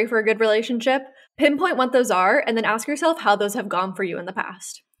necessary for a good relationship? Pinpoint what those are, and then ask yourself how those have gone for you in the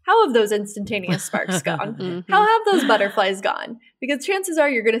past. How have those instantaneous sparks gone? How have those butterflies gone? Because chances are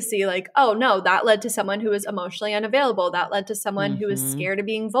you're going to see like, oh no, that led to someone who was emotionally unavailable. That led to someone who was scared of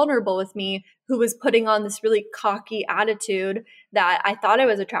being vulnerable with me, who was putting on this really cocky attitude that I thought I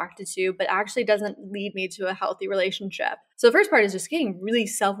was attracted to, but actually doesn't lead me to a healthy relationship. So the first part is just getting really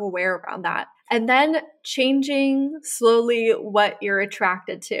self-aware around that. And then changing slowly what you're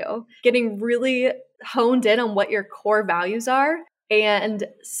attracted to, getting really honed in on what your core values are, and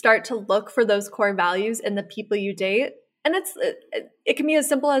start to look for those core values in the people you date. And it can be as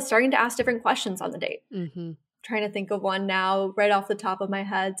simple as starting to ask different questions on the date. Trying to think of one now right off the top of my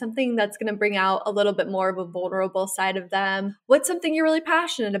head, something that's going to bring out a little bit more of a vulnerable side of them. What's something you're really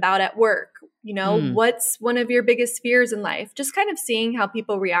passionate about at work? You know, what's one of your biggest fears in life? Just kind of seeing how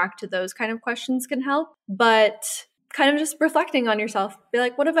people react to those kind of questions can help. But kind of just reflecting on yourself. Be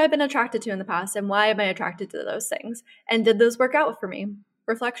like, what have I been attracted to in the past, and why am I attracted to those things? And did those work out for me?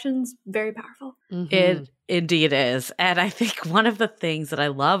 Reflection's very powerful. It indeed is. And I think one of the things that I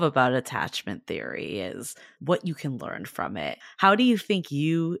love about attachment theory is what you can learn from it. How do you think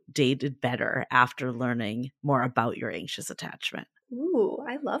you dated better after learning more about your anxious attachment? Ooh,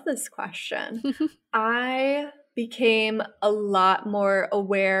 I love this question. I became a lot more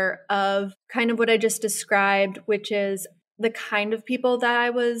aware of kind of what I just described, which is the kind of people that I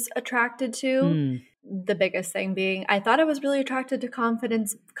was attracted to. The biggest thing being, I thought I was really attracted to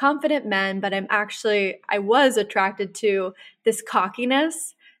confident men, but I was attracted to this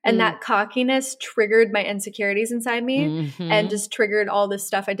cockiness. And that cockiness triggered my insecurities inside me and just triggered all this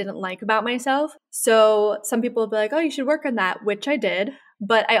stuff I didn't like about myself. So some people will be like, oh, you should work on that, which I did.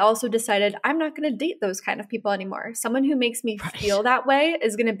 But I also decided I'm not going to date those kind of people anymore. Someone who makes me feel that way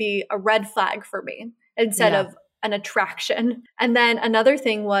is going to be a red flag for me instead of an attraction. And then another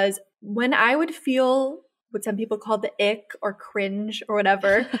thing was when I would feel what some people call the ick or cringe or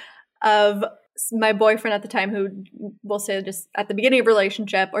whatever of my boyfriend at the time, who we'll say just at the beginning of a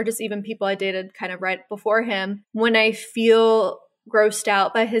relationship, or just even people I dated kind of right before him, when I feel grossed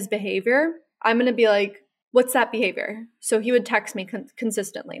out by his behavior, I'm going to be like, what's that behavior? So he would text me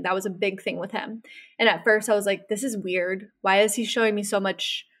consistently. That was a big thing with him. And at first I was like, this is weird. Why is he showing me so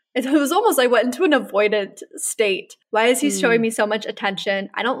much? It was almost like I went into an avoidant state. Why is he showing me so much attention?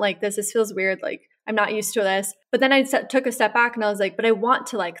 I don't like this. This feels weird. Like, I'm not used to this. But then I took a step back and I was like, but I want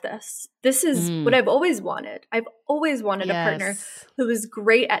to like this. This is what I've always wanted. I've always wanted a partner who is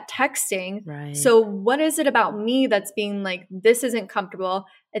great at texting. Right. So what is it about me that's being like, this isn't comfortable?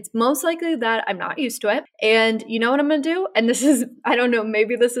 It's most likely that I'm not used to it. And you know what I'm going to do? And this is, I don't know,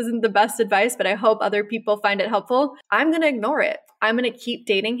 maybe this isn't the best advice, but I hope other people find it helpful. I'm going to ignore it. I'm going to keep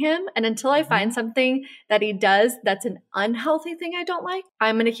dating him. And until I find something that he does that's an unhealthy thing I don't like,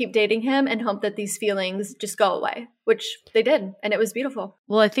 I'm going to keep dating him and hope that these feelings just go away, which they did. And it was beautiful.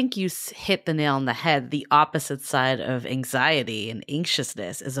 Well, I think you hit the nail on the head. The opposite side of anxiety and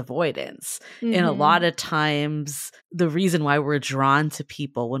anxiousness is avoidance. And a lot of times, the reason why we're drawn to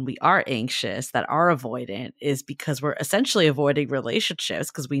people when we are anxious that are avoidant is because we're essentially avoiding relationships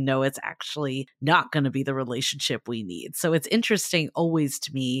because we know it's actually not going to be the relationship we need. So it's interesting always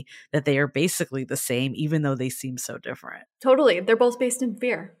to me that they are basically the same, even though they seem so different. Totally. They're both based in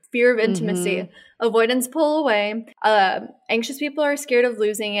fear of intimacy. Avoidance pull away. Anxious people are scared of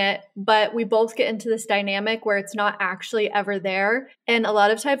losing it, but we both get into this dynamic where it's not actually ever there. And a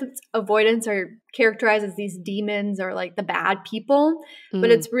lot of times avoidance are characterized as these demons or like the bad people,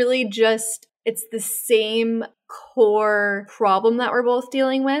 but it's really just, it's the same core problem that we're both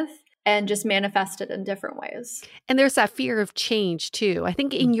dealing with, and just manifested in different ways. And there's that fear of change too. I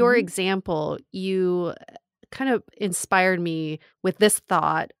think in your example, you kind of inspired me with this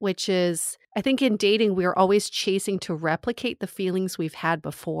thought, which is, I think in dating, we're always chasing to replicate the feelings we've had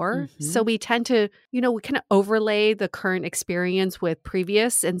before. So we tend to, we kind of overlay the current experience with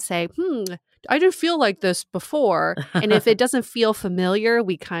previous and say, I didn't feel like this before. And if it doesn't feel familiar,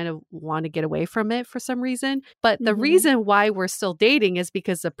 we kind of want to get away from it for some reason. But the reason why we're still dating is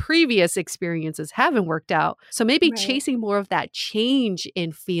because the previous experiences haven't worked out. So maybe chasing more of that change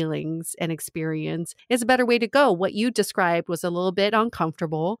in feelings and experience is a better way to go. What you described was a little bit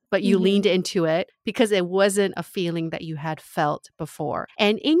uncomfortable, but you leaned into it because it wasn't a feeling that you had felt before.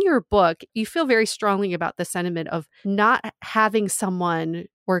 And in your book, you feel very strongly about the sentiment of not having someone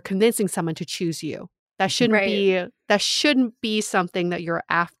or convincing someone to choose you. That shouldn't be something that you're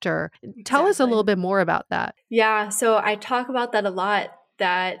after. Exactly. Tell us a little bit more about that. Yeah, so I talk about that a lot,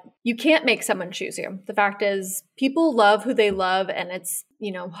 that you can't make someone choose you. The fact is, people love who they love, and it's,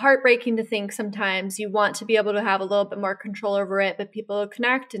 heartbreaking to think sometimes you want to be able to have a little bit more control over it, but people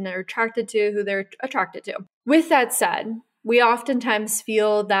connect and they're attracted to who they're attracted to. With that said, we oftentimes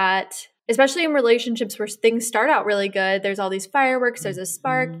feel that, especially in relationships where things start out really good, there's all these fireworks, there's a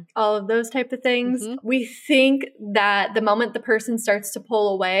spark, all of those type of things. We think that the moment the person starts to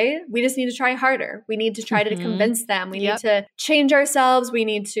pull away, we just need to try harder. We need to try to convince them. We need to change ourselves. We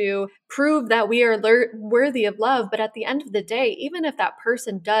need to prove that we are worthy of love. But at the end of the day, even if that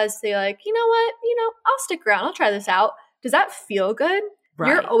person does say like, you know what, I'll stick around, I'll try this out. Does that feel good? Right.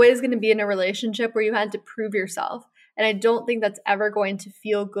 You're always going to be in a relationship where you had to prove yourself. And I don't think that's ever going to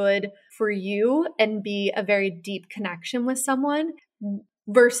feel good for you and be a very deep connection with someone,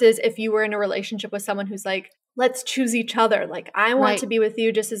 versus if you were in a relationship with someone who's like, let's choose each other. Like, I want to be with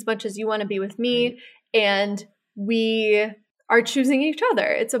you just as much as you want to be with me. And we are choosing each other.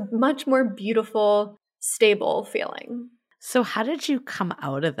 It's a much more beautiful, stable feeling. So how did you come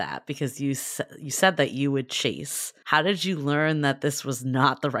out of that? Because you said that you would chase. How did you learn that this was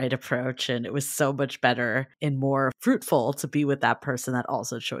not the right approach and it was so much better and more fruitful to be with that person that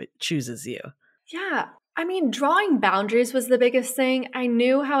also chooses you? Yeah. I mean, drawing boundaries was the biggest thing. I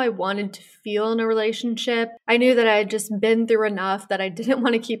knew how I wanted to feel in a relationship. I knew that I had just been through enough that I didn't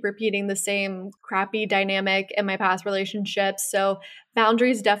want to keep repeating the same crappy dynamic in my past relationships. So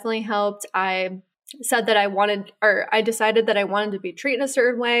boundaries definitely helped. I decided that I wanted to be treated a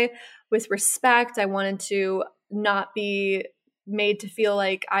certain way with respect. I wanted to not be made to feel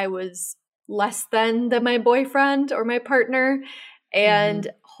like I was less than my boyfriend or my partner, and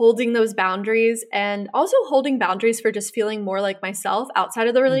holding those boundaries, and also holding boundaries for just feeling more like myself outside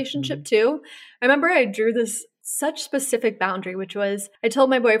of the relationship too. I remember I drew this such specific boundary, which was I told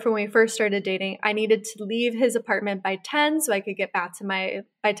my boyfriend when we first started dating, I needed to leave his apartment by 10 so I could get back to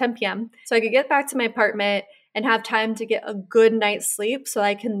by 10 p.m. So I could get back to my apartment and have time to get a good night's sleep so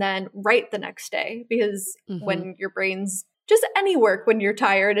I can then write the next day. Because when your brain's just any work when you're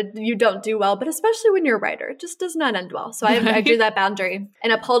tired, you don't do well, but especially when you're a writer, it just does not end well. So I drew that boundary,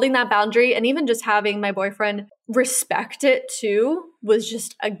 and upholding that boundary and even just having my boyfriend respect it too was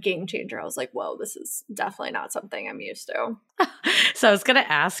just a game changer. I was like, whoa, this is definitely not something I'm used to. So I was going to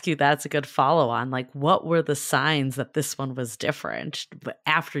ask you, that's a good follow on. Like, what were the signs that this one was different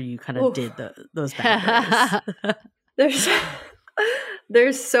after you kind of did those boundaries?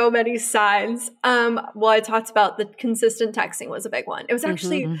 There's so many signs. Well, I talked about the consistent texting was a big one. It was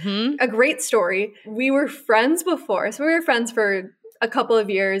actually a great story. We were friends before. So we were friends for a couple of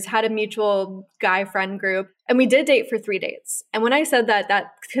years, had a mutual guy friend group, and we did date for 3 dates. And when I said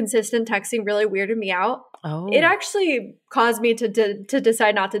that consistent texting really weirded me out, it actually caused me to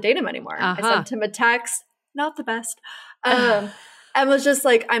decide not to date him anymore. I sent him a text, not the best, and was just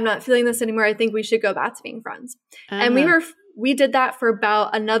like, I'm not feeling this anymore. I think we should go back to being friends. And we did that for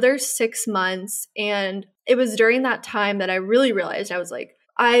about another 6 months. And it was during that time that I really realized, I was like,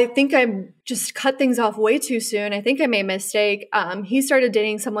 I think I just cut things off way too soon. I think I made a mistake. He started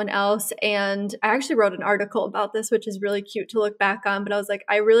dating someone else. And I actually wrote an article about this, which is really cute to look back on. But I was like,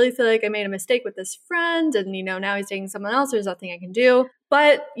 I really feel like I made a mistake with this friend. And, now he's dating someone else. There's nothing I can do.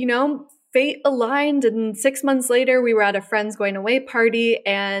 But, fate aligned, and 6 months later, we were at a friend's going away party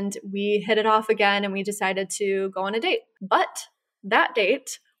and we hit it off again and we decided to go on a date. But that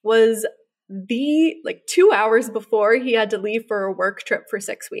date was 2 hours before he had to leave for a work trip for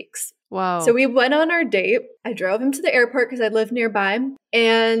 6 weeks. Wow. So we went on our date. I drove him to the airport because I lived nearby,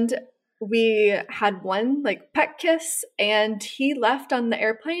 and we had one pet kiss, and he left on the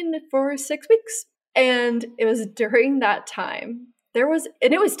airplane for 6 weeks. And it was during that time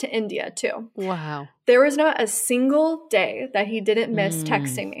and it was to India too. Wow. There was not a single day that he didn't miss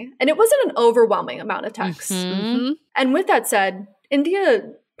texting me. And it wasn't an overwhelming amount of texts. And with that said,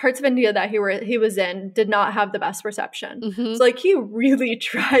 parts of India that he was in did not have the best reception. So he really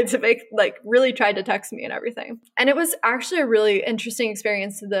tried to text me and everything. And it was actually a really interesting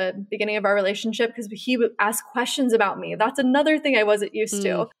experience to the beginning of our relationship because he would ask questions about me. That's another thing I wasn't used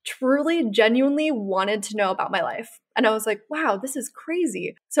to. Truly, genuinely wanted to know about my life. And I was like, wow, this is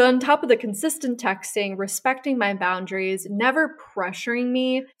crazy. So on top of the consistent texting, respecting my boundaries, never pressuring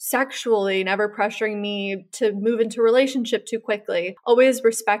me sexually, never pressuring me to move into a relationship too quickly, always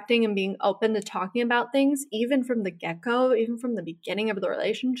respecting and being open to talking about things, even from the get-go, even from the beginning of the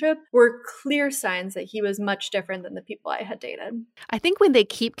relationship, were clear signs that he was much different than the people I had dated. I think when they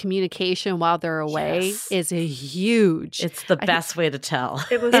keep communication while they're away is a huge. It's the best way to tell.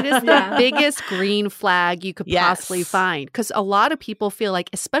 It is the biggest green flag you could possibly find, because a lot of people feel like,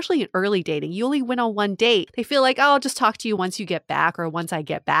 especially in early dating, you only went on one date. They feel like, oh, I'll just talk to you once you get back or once I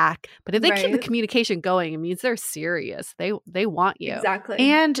get back. But if they keep the communication going, it means they're serious. They want you. Exactly.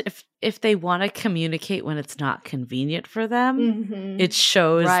 And if they want to communicate when it's not convenient for them, it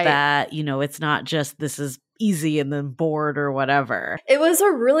shows that, it's not just this is easy and then bored or whatever. It was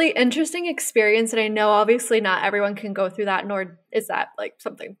a really interesting experience. And I know obviously not everyone can go through that, nor is that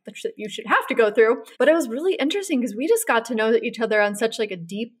something that you should have to go through. But it was really interesting because we just got to know each other on such a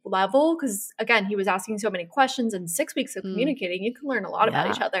deep level. Because again, he was asking so many questions, and 6 weeks of communicating, you can learn a lot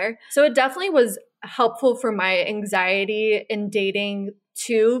about each other. So it definitely was helpful for my anxiety in dating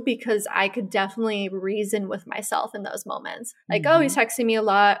too, because I could definitely reason with myself in those moments. Oh, he's texting me a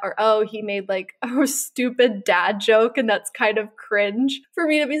lot, or oh, he made a stupid dad joke and that's kind of cringe, for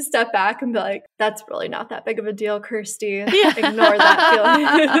me to step back and be like, that's really not that big of a deal, Kirstie. Ignore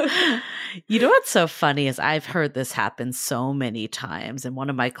that feeling. You know what's so funny is I've heard this happen so many times, and one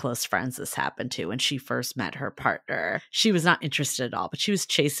of my close friends this happened to when she first met her partner. She was not interested at all, but she was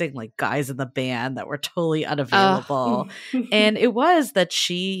chasing guys in the band that were totally unavailable. And it was that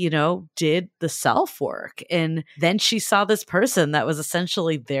she, did the self-work. And then she saw this person that was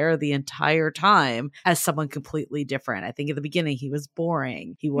essentially there the entire time as someone completely different. I think at the beginning he was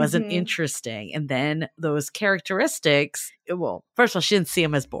boring. He wasn't interesting. And then those characteristics, well, first of all, she didn't see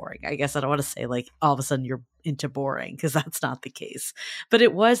him as boring. I guess I don't want to say all of a sudden you're into boring, because that's not the case. But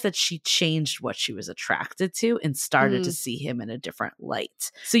it was that she changed what she was attracted to and started to see him in a different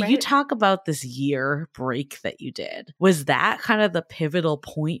light. So you talk about this year break that you did. Was that kind of the pivotal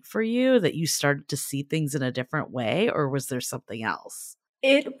point for you, that you started to see things in a different way, or was there something else?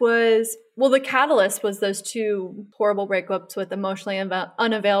 It was, the catalyst was those 2 horrible breakups with emotionally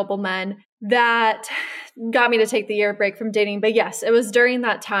unavailable men that got me to take the year break from dating. But yes, it was during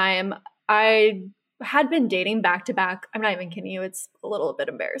that time. I had been dating back-to-back, I'm not even kidding you, it's a little bit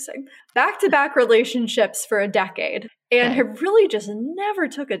embarrassing, back-to-back relationships for a decade. And I really just never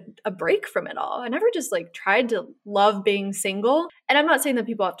took a break from it all. I never just like tried to love being single. And I'm not saying that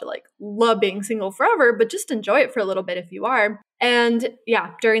people have to like love being single forever, but just enjoy it for a little bit if you are. And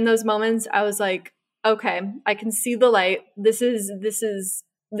yeah, during those moments, I was like, okay, I can see the light.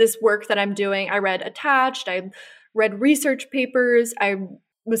 This work that I'm doing. I read Attached. I read research papers. I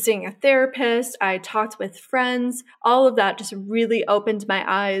was seeing a therapist. I talked with friends. All of that just really opened my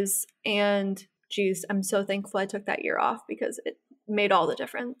eyes. And geez, I'm so thankful I took that year off because it made all the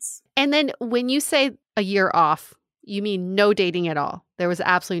difference. And then when you say a year off, you mean no dating at all? There was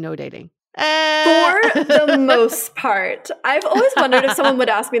absolutely no dating. For the most part. I've always wondered if someone would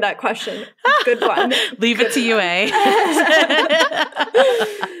ask me that question. Good one. Leave it to you, eh?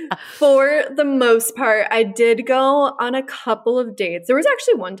 For the most part, I did go on a couple of dates. There was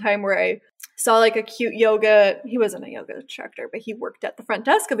actually one time where I saw like a cute he wasn't a yoga instructor, but he worked at the front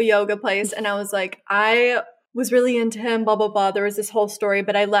desk of a yoga place. And I was like, I was really into him, blah, blah, blah. There was this whole story,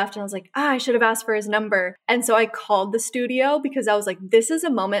 but I left and I was like, I should have asked for his number. And so I called the studio because I was like, this is a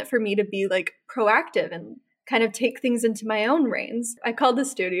moment for me to be like proactive and kind of take things into my own reins. I called the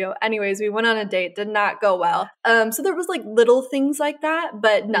studio. Anyways, we went on a date, did not go well. So there was like little things like that,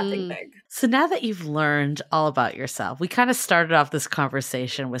 but nothing big. So now that you've learned all about yourself, we kind of started off this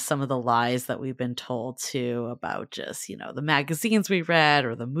conversation with some of the lies that we've been told too about just, the magazines we read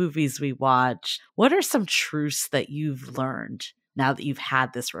or the movies we watch. What are some truths that you've learned now that you've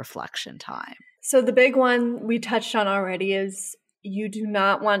had this reflection time? So the big one we touched on already is you do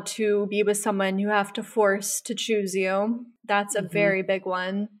not want to be with someone you have to force to choose you. That's a very big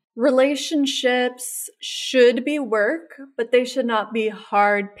one. Relationships should be work, but they should not be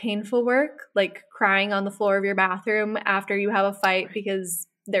hard, painful work, like crying on the floor of your bathroom after you have a fight because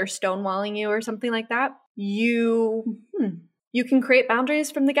they're stonewalling you or something like that. You can create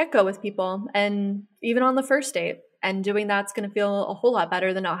boundaries from the get-go with people and even on the first date. And doing that's going to feel a whole lot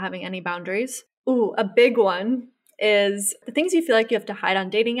better than not having any boundaries. Ooh, a big one is the things you feel like you have to hide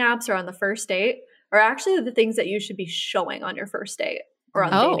on dating apps or on the first date are actually the things that you should be showing on your first date or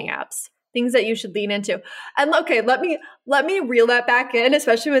on dating apps. Things that you should lean into. And okay, let me reel that back in,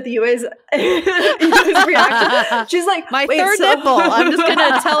 especially with Yue's reaction. She's like, my third nipple. I'm just going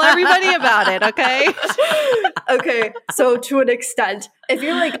to tell everybody about it, okay? Okay, so to an extent, if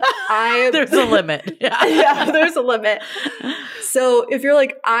you're like, there's a limit. Yeah, there's a limit. So if you're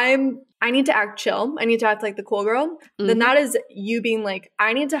like, I need to act chill, I need to act like the cool girl, then that is you being like,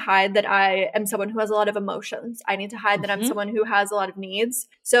 I need to hide that I am someone who has a lot of emotions. I need to hide that I'm someone who has a lot of needs.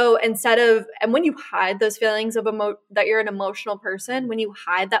 So and when you hide those feelings of that you're an emotional person, when you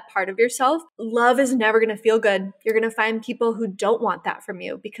hide that part of yourself, love is never going to feel good. You're going to find people who don't want that from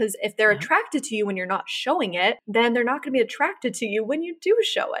you because if they're attracted to you when you're not showing it, then they're not going to be attracted to you when you do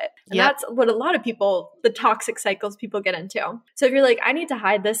show it. And that's what a lot of people, the toxic cycles people get into. So if you're like, I need to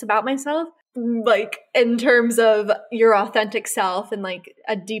hide this about myself, like in terms of your authentic self and like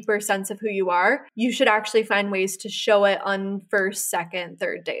a deeper sense of who you are, you should actually find ways to show it on first, second,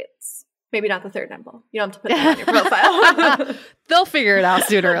 third dates. Maybe not the third nipple. You don't have to put that on your profile. They'll figure it out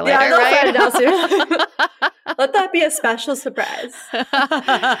sooner or later, they'll find it out sooner. Let that be a special surprise.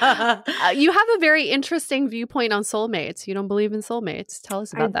 You have a very interesting viewpoint on soulmates. You don't believe in soulmates. Tell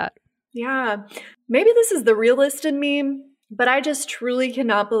us about that. Yeah. Maybe this is the realist in me, but I just truly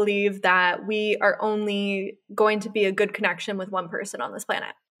cannot believe that we are only going to be a good connection with one person on this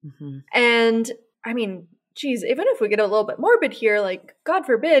planet. And I mean, geez, even if we get a little bit morbid here, like God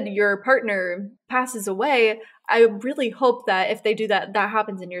forbid your partner passes away, I really hope that if they do that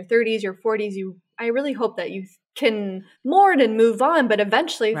happens in your 30s, your 40s, I really hope that you can mourn and move on, but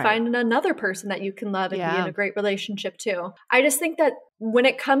eventually find another person that you can love and be in a great relationship too. I just think that when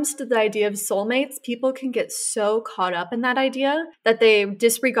it comes to the idea of soulmates, people can get so caught up in that idea that they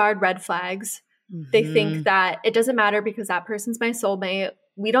disregard red flags. They think that it doesn't matter because that person's my soulmate.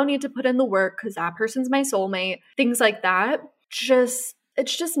 We don't need to put in the work because that person's my soulmate. Things like that.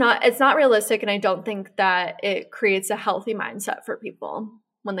 It's not realistic. And I don't think that it creates a healthy mindset for people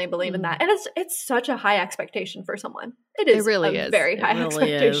when they believe in that. And it's such a high expectation for someone. It really is very high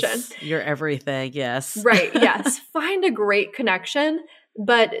expectation. You're everything. Yes. Right. Yes. Find a great connection,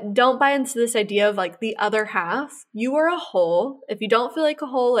 but don't buy into this idea of like the other half. You are a whole. If you don't feel like a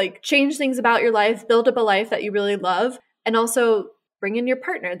whole, like change things about your life, build up a life that you really love, and also bring in your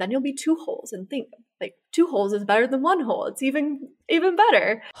partner. Then you'll be two wholes and like 2 holes is better than 1 hole. It's even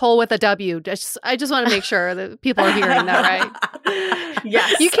better. Hole with a W. I just want to make sure that people are hearing that right.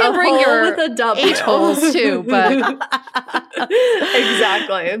 Yes. You can bring hole your with a W. H holes too, but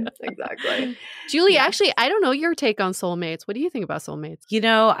Exactly. Julie, actually, I don't know your take on soulmates. What do you think about soulmates? You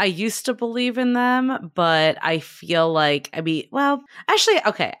know, I used to believe in them, but I feel like, actually,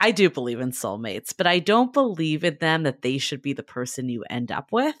 okay, I do believe in soulmates, but I don't believe in them that they should be the person you end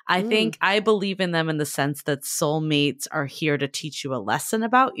up with. I think I believe in them in the sense that soulmates are here to teach you a lesson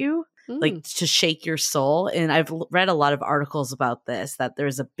about you. Like to shake your soul. And I've read a lot of articles about this, that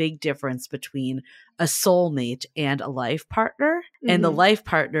there's a big difference between a soulmate and a life partner. And the life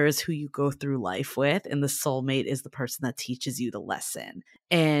partner is who you go through life with. And the soulmate is the person that teaches you the lesson.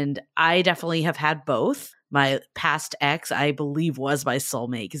 And I definitely have had both. My past ex, I believe, was my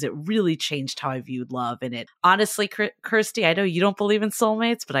soulmate because it really changed how I viewed love. And it honestly, Kirstie, I know you don't believe in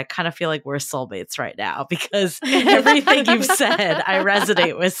soulmates, but I kind of feel like we're soulmates right now because everything you've said, I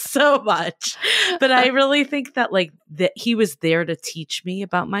resonate with so much. But I really think that that he was there to teach me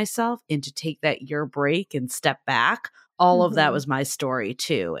about myself and to take that year break and step back. All of that was my story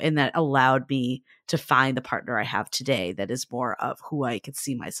too. And that allowed me to find the partner I have today that is more of who I could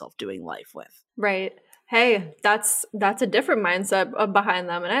see myself doing life with. Right. Hey, that's a different mindset behind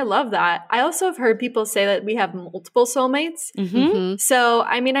them. And I love that. I also have heard people say that we have multiple soulmates. So,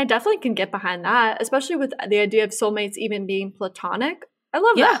 I mean, I definitely can get behind that, especially with the idea of soulmates even being platonic. I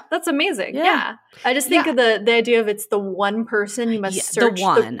love that. That's amazing. Yeah. I just think of the idea of it's the one person you must search. The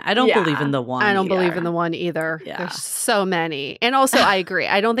one. I don't believe in the one. I don't believe in the one either. Yeah. There's so many. And also, I agree.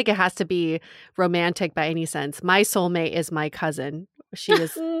 I don't think it has to be romantic by any sense. My soulmate is my cousin. She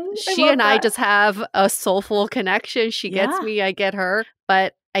is. She and I just have a soulful connection. She gets me, I get her.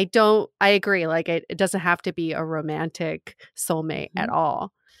 But I agree. Like it doesn't have to be a romantic soulmate at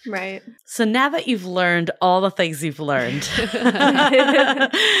all. Right. So now that you've learned all the things you've learned,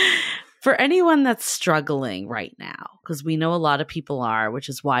 for anyone that's struggling right now, because we know a lot of people are, which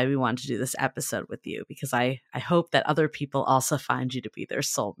is why we want to do this episode with you, because I hope that other people also find you to be their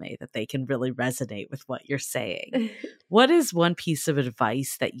soulmate, that they can really resonate with what you're saying. What is one piece of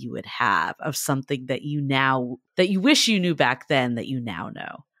advice that you would have of something that you wish you knew back then that you now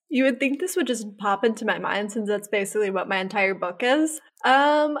know? You would think this would just pop into my mind since that's basically what my entire book is.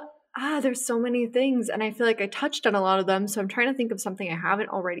 There's so many things, and I feel like I touched on a lot of them, so I'm trying to think of something I haven't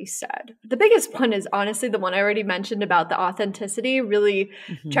already said. The biggest one is honestly the one I already mentioned about the authenticity, really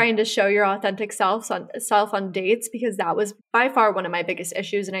trying to show your authentic self on dates, because that was by far one of my biggest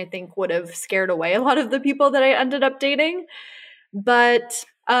issues, and I think would have scared away a lot of the people that I ended up dating. But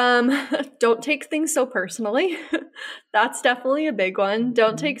don't take things so personally. That's definitely a big one.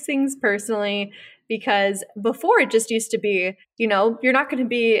 Don't take things personally, because before it just used to be, you're not going to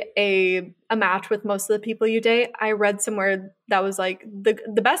be a match with most of the people you date. I read somewhere that was like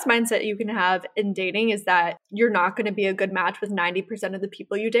the best mindset you can have in dating is that you're not going to be a good match with 90% of the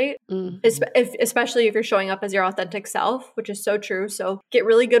people you date, especially if you're showing up as your authentic self, which is so true. So get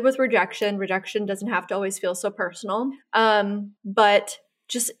really good with rejection. Rejection doesn't have to always feel so personal. But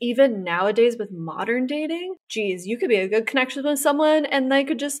just even nowadays with modern dating, geez, you could be a good connection with someone and they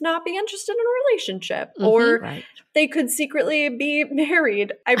could just not be interested in a relationship, or they could secretly be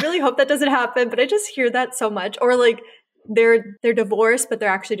married. I really hope that doesn't happen, but I just hear that so much. Or like they're divorced, but they're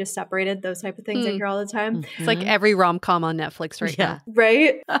actually just separated. Those type of things I hear all the time. It's like every rom-com on Netflix right now.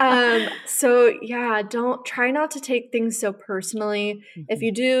 Right? So yeah, try not to take things so personally. If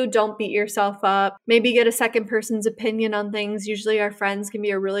you do, don't beat yourself up. Maybe get a second person's opinion on things. Usually our friends can be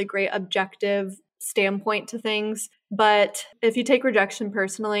a really great objective standpoint to things. But if you take rejection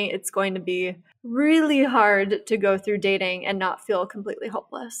personally, it's going to be really hard to go through dating and not feel completely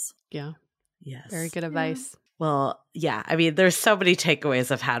hopeless. Yeah. Yes. Very good advice. Well, yeah, I mean, there's so many takeaways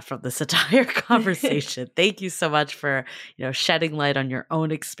I've had from this entire conversation. Thank you so much for, shedding light on your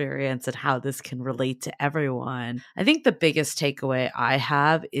own experience and how this can relate to everyone. I think the biggest takeaway I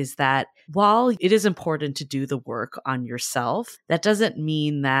have is that while it is important to do the work on yourself, that doesn't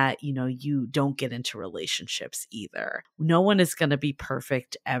mean that, you don't get into relationships either. No one is going to be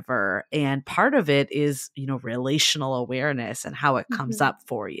perfect ever. And part of it is, relational awareness and how it comes up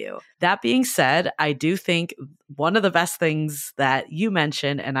for you. That being said, I do think one of of the best things that you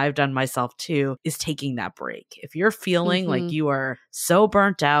mentioned, and I've done myself too, is taking that break. If you're feeling like you are so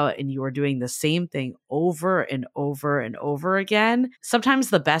burnt out and you are doing the same thing over and over and over again, sometimes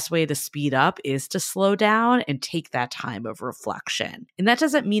the best way to speed up is to slow down and take that time of reflection. And that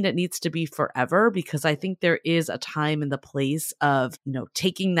doesn't mean it needs to be forever, because I think there is a time and the place of,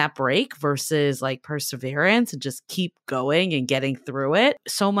 taking that break versus like perseverance and just keep going and getting through it.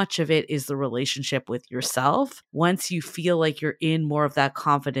 So much of it is the relationship with yourself. Once you feel like you're in more of that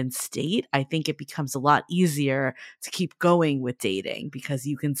confident state, I think it becomes a lot easier to keep going with dating, because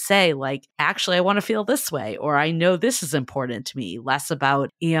you can say like, actually, I want to feel this way, or I know this is important to me, less about,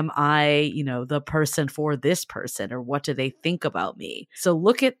 am I, the person for this person, or what do they think about me? So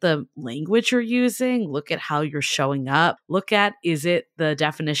look at the language you're using, look at how you're showing up, look at, is it the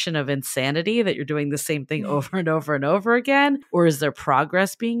definition of insanity that you're doing the same thing over and over and over again, or is there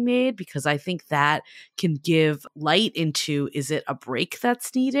progress being made? Because I think that can give light into, is it a break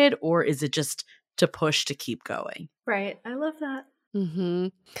that's needed, or is it just to push to keep going? Right. I love that.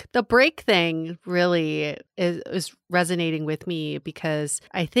 The break thing really is resonating with me, because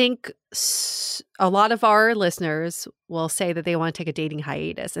I think a lot of our listeners will say that they want to take a dating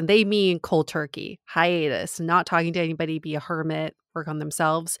hiatus, and they mean cold turkey hiatus, not talking to anybody, be a hermit, work on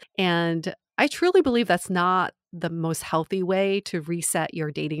themselves. And I truly believe that's not the most healthy way to reset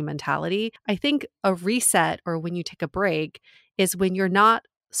your dating mentality. I think a reset, or when you take a break, is when you're not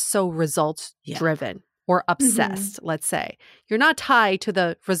so results driven. Or obsessed, let's say. You're not tied to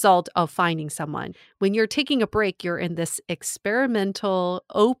the result of finding someone. When you're taking a break, you're in this experimental,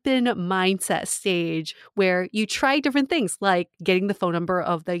 open mindset stage where you try different things, like getting the phone number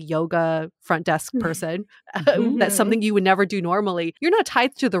of the yoga front desk person. That's something you would never do normally. You're not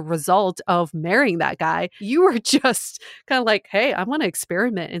tied to the result of marrying that guy. You are just kind of like, hey, I want to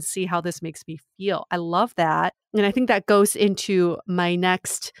experiment and see how this makes me feel. I love that. And I think that goes into my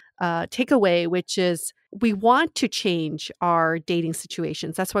next takeaway, which is we want to change our dating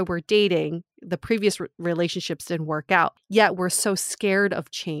situations. That's why we're dating. The previous relationships didn't work out, yet we're so scared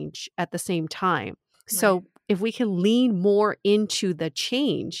of change at the same time. So if we can lean more into the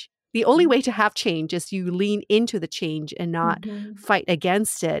change, the only way to have change is you lean into the change and not fight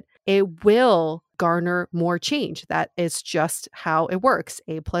against it. It will garner more change. That is just how it works.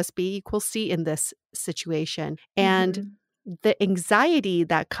 A plus B equals C in this situation. And the anxiety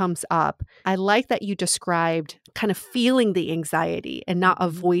that comes up, I like that you described kind of feeling the anxiety and not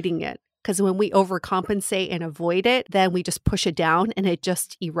avoiding it. Because when we overcompensate and avoid it, then we just push it down and it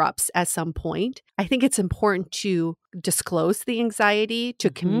just erupts at some point. I think it's important to disclose the anxiety, to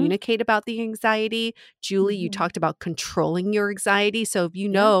communicate about the anxiety. Julie, you talked about controlling your anxiety. So if you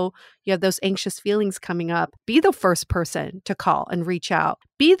know you have those anxious feelings coming up, be the first person to call and reach out.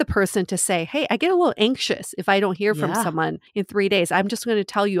 Be the person to say, hey, I get a little anxious if I don't hear from someone in 3 days. I'm just going to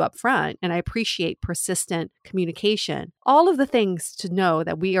tell you up front, and I appreciate persistent communication. All of the things to know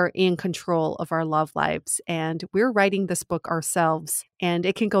that we are in control of our love lives, and we're writing this book ourselves, and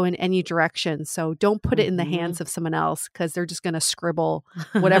it can go in any direction. So don't put it in the hands of someone else, because they're just going to scribble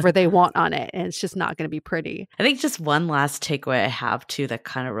whatever they want on it, and it's just not going to be pretty. I think just one last takeaway I have too that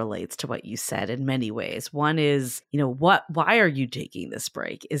kind of relates to what you said in many ways. One is, why are you taking this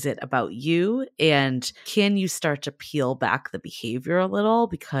break? Is it about you? And can you start to peel back the behavior a little?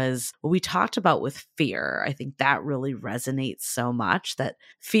 Because what we talked about with fear, I think that really resonates so much, that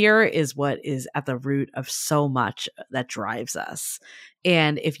fear is what is at the root of so much that drives us.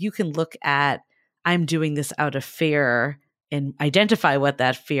 And if you can look at, I'm doing this out of fear, and identify what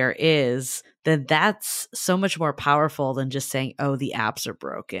that fear is, then that's so much more powerful than just saying, oh, the apps are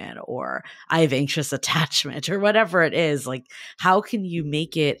broken, or I have anxious attachment, or whatever it is. Like, how can you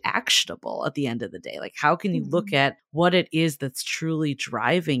make it actionable at the end of the day? Like, how can you look at what it is that's truly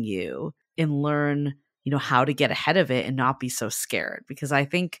driving you and learn, how to get ahead of it and not be so scared? Because I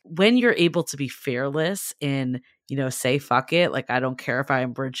think when you're able to be fearless in, say, fuck it, like, I don't care if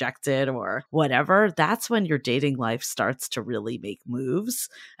I'm rejected or whatever, that's when your dating life starts to really make moves.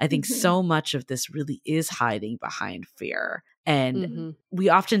 I think so much of this really is hiding behind fear. And we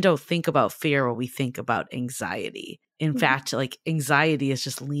often don't think about fear when we think about anxiety. In fact, like, anxiety is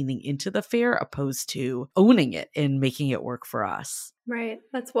just leaning into the fear opposed to owning it and making it work for us. Right.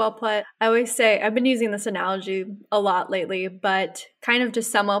 That's well put. I always say, I've been using this analogy a lot lately, but kind of to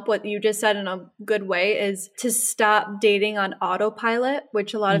sum up what you just said in a good way is to stop dating on autopilot,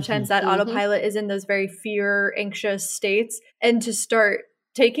 which a lot of times that autopilot is in those very fear, anxious states, and to start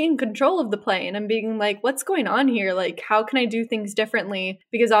taking control of the plane and being like, what's going on here? Like, how can I do things differently?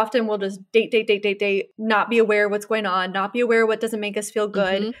 Because often we'll just date, not be aware of what's going on, not be aware of what doesn't make us feel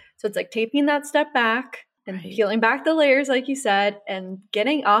good. So it's like taking that step back and peeling back the layers, like you said, and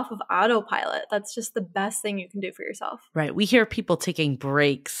getting off of autopilot. That's just the best thing you can do for yourself. Right. We hear people taking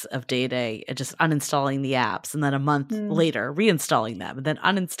breaks of dating and just uninstalling the apps, and then a month later reinstalling them, and then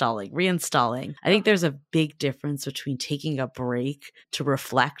uninstalling, reinstalling. I think there's a big difference between taking a break to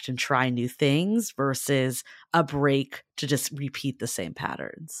reflect and try new things versus a break to just repeat the same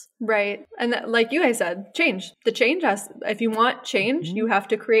patterns. Right. And like you guys said, change. The change if you want change, you have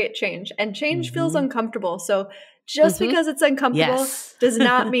to create change. And change feels uncomfortable. So just because it's uncomfortable does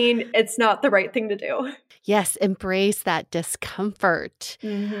not mean it's not the right thing to do. Yes, embrace that discomfort.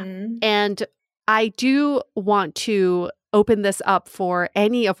 And I do want to open this up for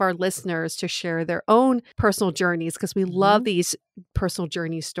any of our listeners to share their own personal journeys, because we love these personal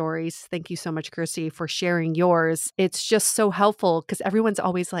journey stories. Thank you so much, Kirstie, for sharing yours. It's just so helpful because everyone's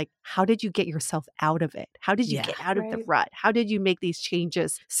always like, how did you get yourself out of it? How did you get out of the rut? How did you make these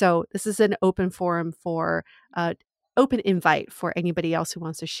changes? So this is an open forum for open invite for anybody else who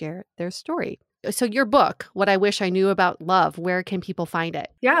wants to share their story. So your book, What I Wish I Knew About Love, where can people find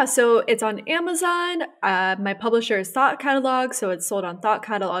it? Yeah, so it's on Amazon. My publisher is Thought Catalog, so it's sold on Thought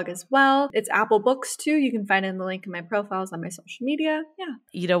Catalog as well. It's Apple Books too. You can find it in the link in my profiles on my social media. Yeah.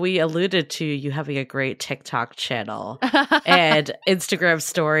 You know, we alluded to you having a great TikTok channel and Instagram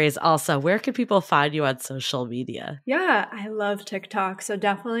stories also. Where can people find you on social media? Yeah, I love TikTok. So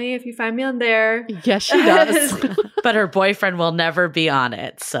definitely if you find me on there. Yes, she does. But her boyfriend will never be on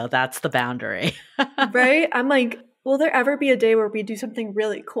it. So that's the boundary. Right? I'm like, will there ever be a day where we do something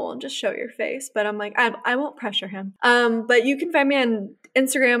really cool and just show your face? But I'm like, I won't pressure him. But you can find me on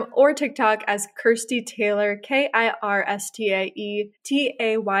Instagram or TikTok as Kirstie Taylor,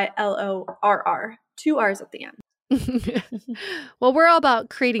 KirstaeTaylorr. 2 R's at the end. Well, we're all about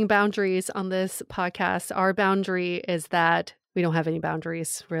creating boundaries on this podcast. Our boundary is that we don't have any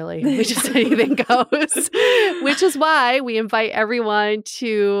boundaries, really. We just anything goes, which is why we invite everyone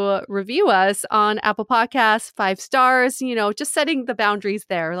to review us on Apple Podcasts, 5 stars, you know, just setting the boundaries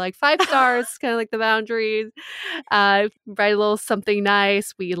there, like 5 stars, kind of like the boundaries. Write a little something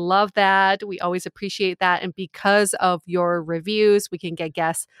nice. We love that. We always appreciate that. And because of your reviews, we can get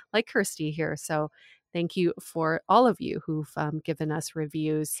guests like Kirstie here. So thank you for all of you who've given us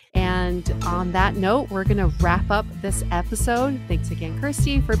reviews. And on that note, we're going to wrap up this episode. Thanks again,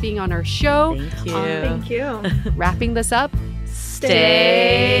 Kirstie, for being on our show. Thank you. Thank you. Wrapping this up.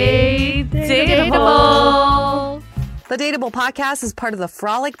 Stay dateable. The Dateable Podcast is part of the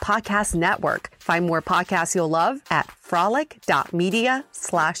Frolic Podcast Network. Find more podcasts you'll love at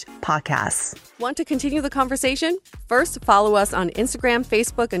frolic.media/podcasts. Want to continue the conversation? First, follow us on Instagram,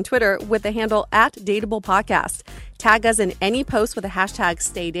 Facebook, and Twitter with the handle @DateablePodcast. Tag us in any post with the hashtag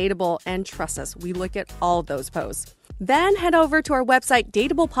StayDateable, and trust us, we look at all those posts. Then head over to our website,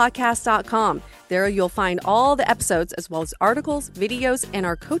 dateablepodcast.com. There you'll find all the episodes as well as articles, videos, and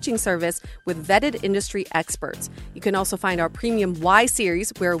our coaching service with vetted industry experts. You can also find our premium Why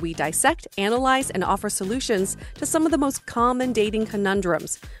series, where we dissect, analyze, and offer solutions to some of the most common dating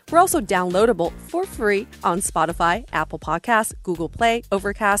conundrums. We're also downloadable for free on Spotify, Apple Podcasts, Google Play,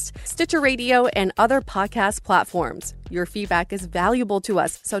 Overcast, Stitcher Radio, and other podcast platforms. Your feedback is valuable to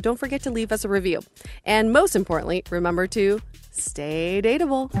us, so don't forget to leave us a review. And most importantly, remember to stay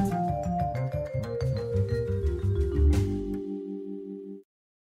dateable.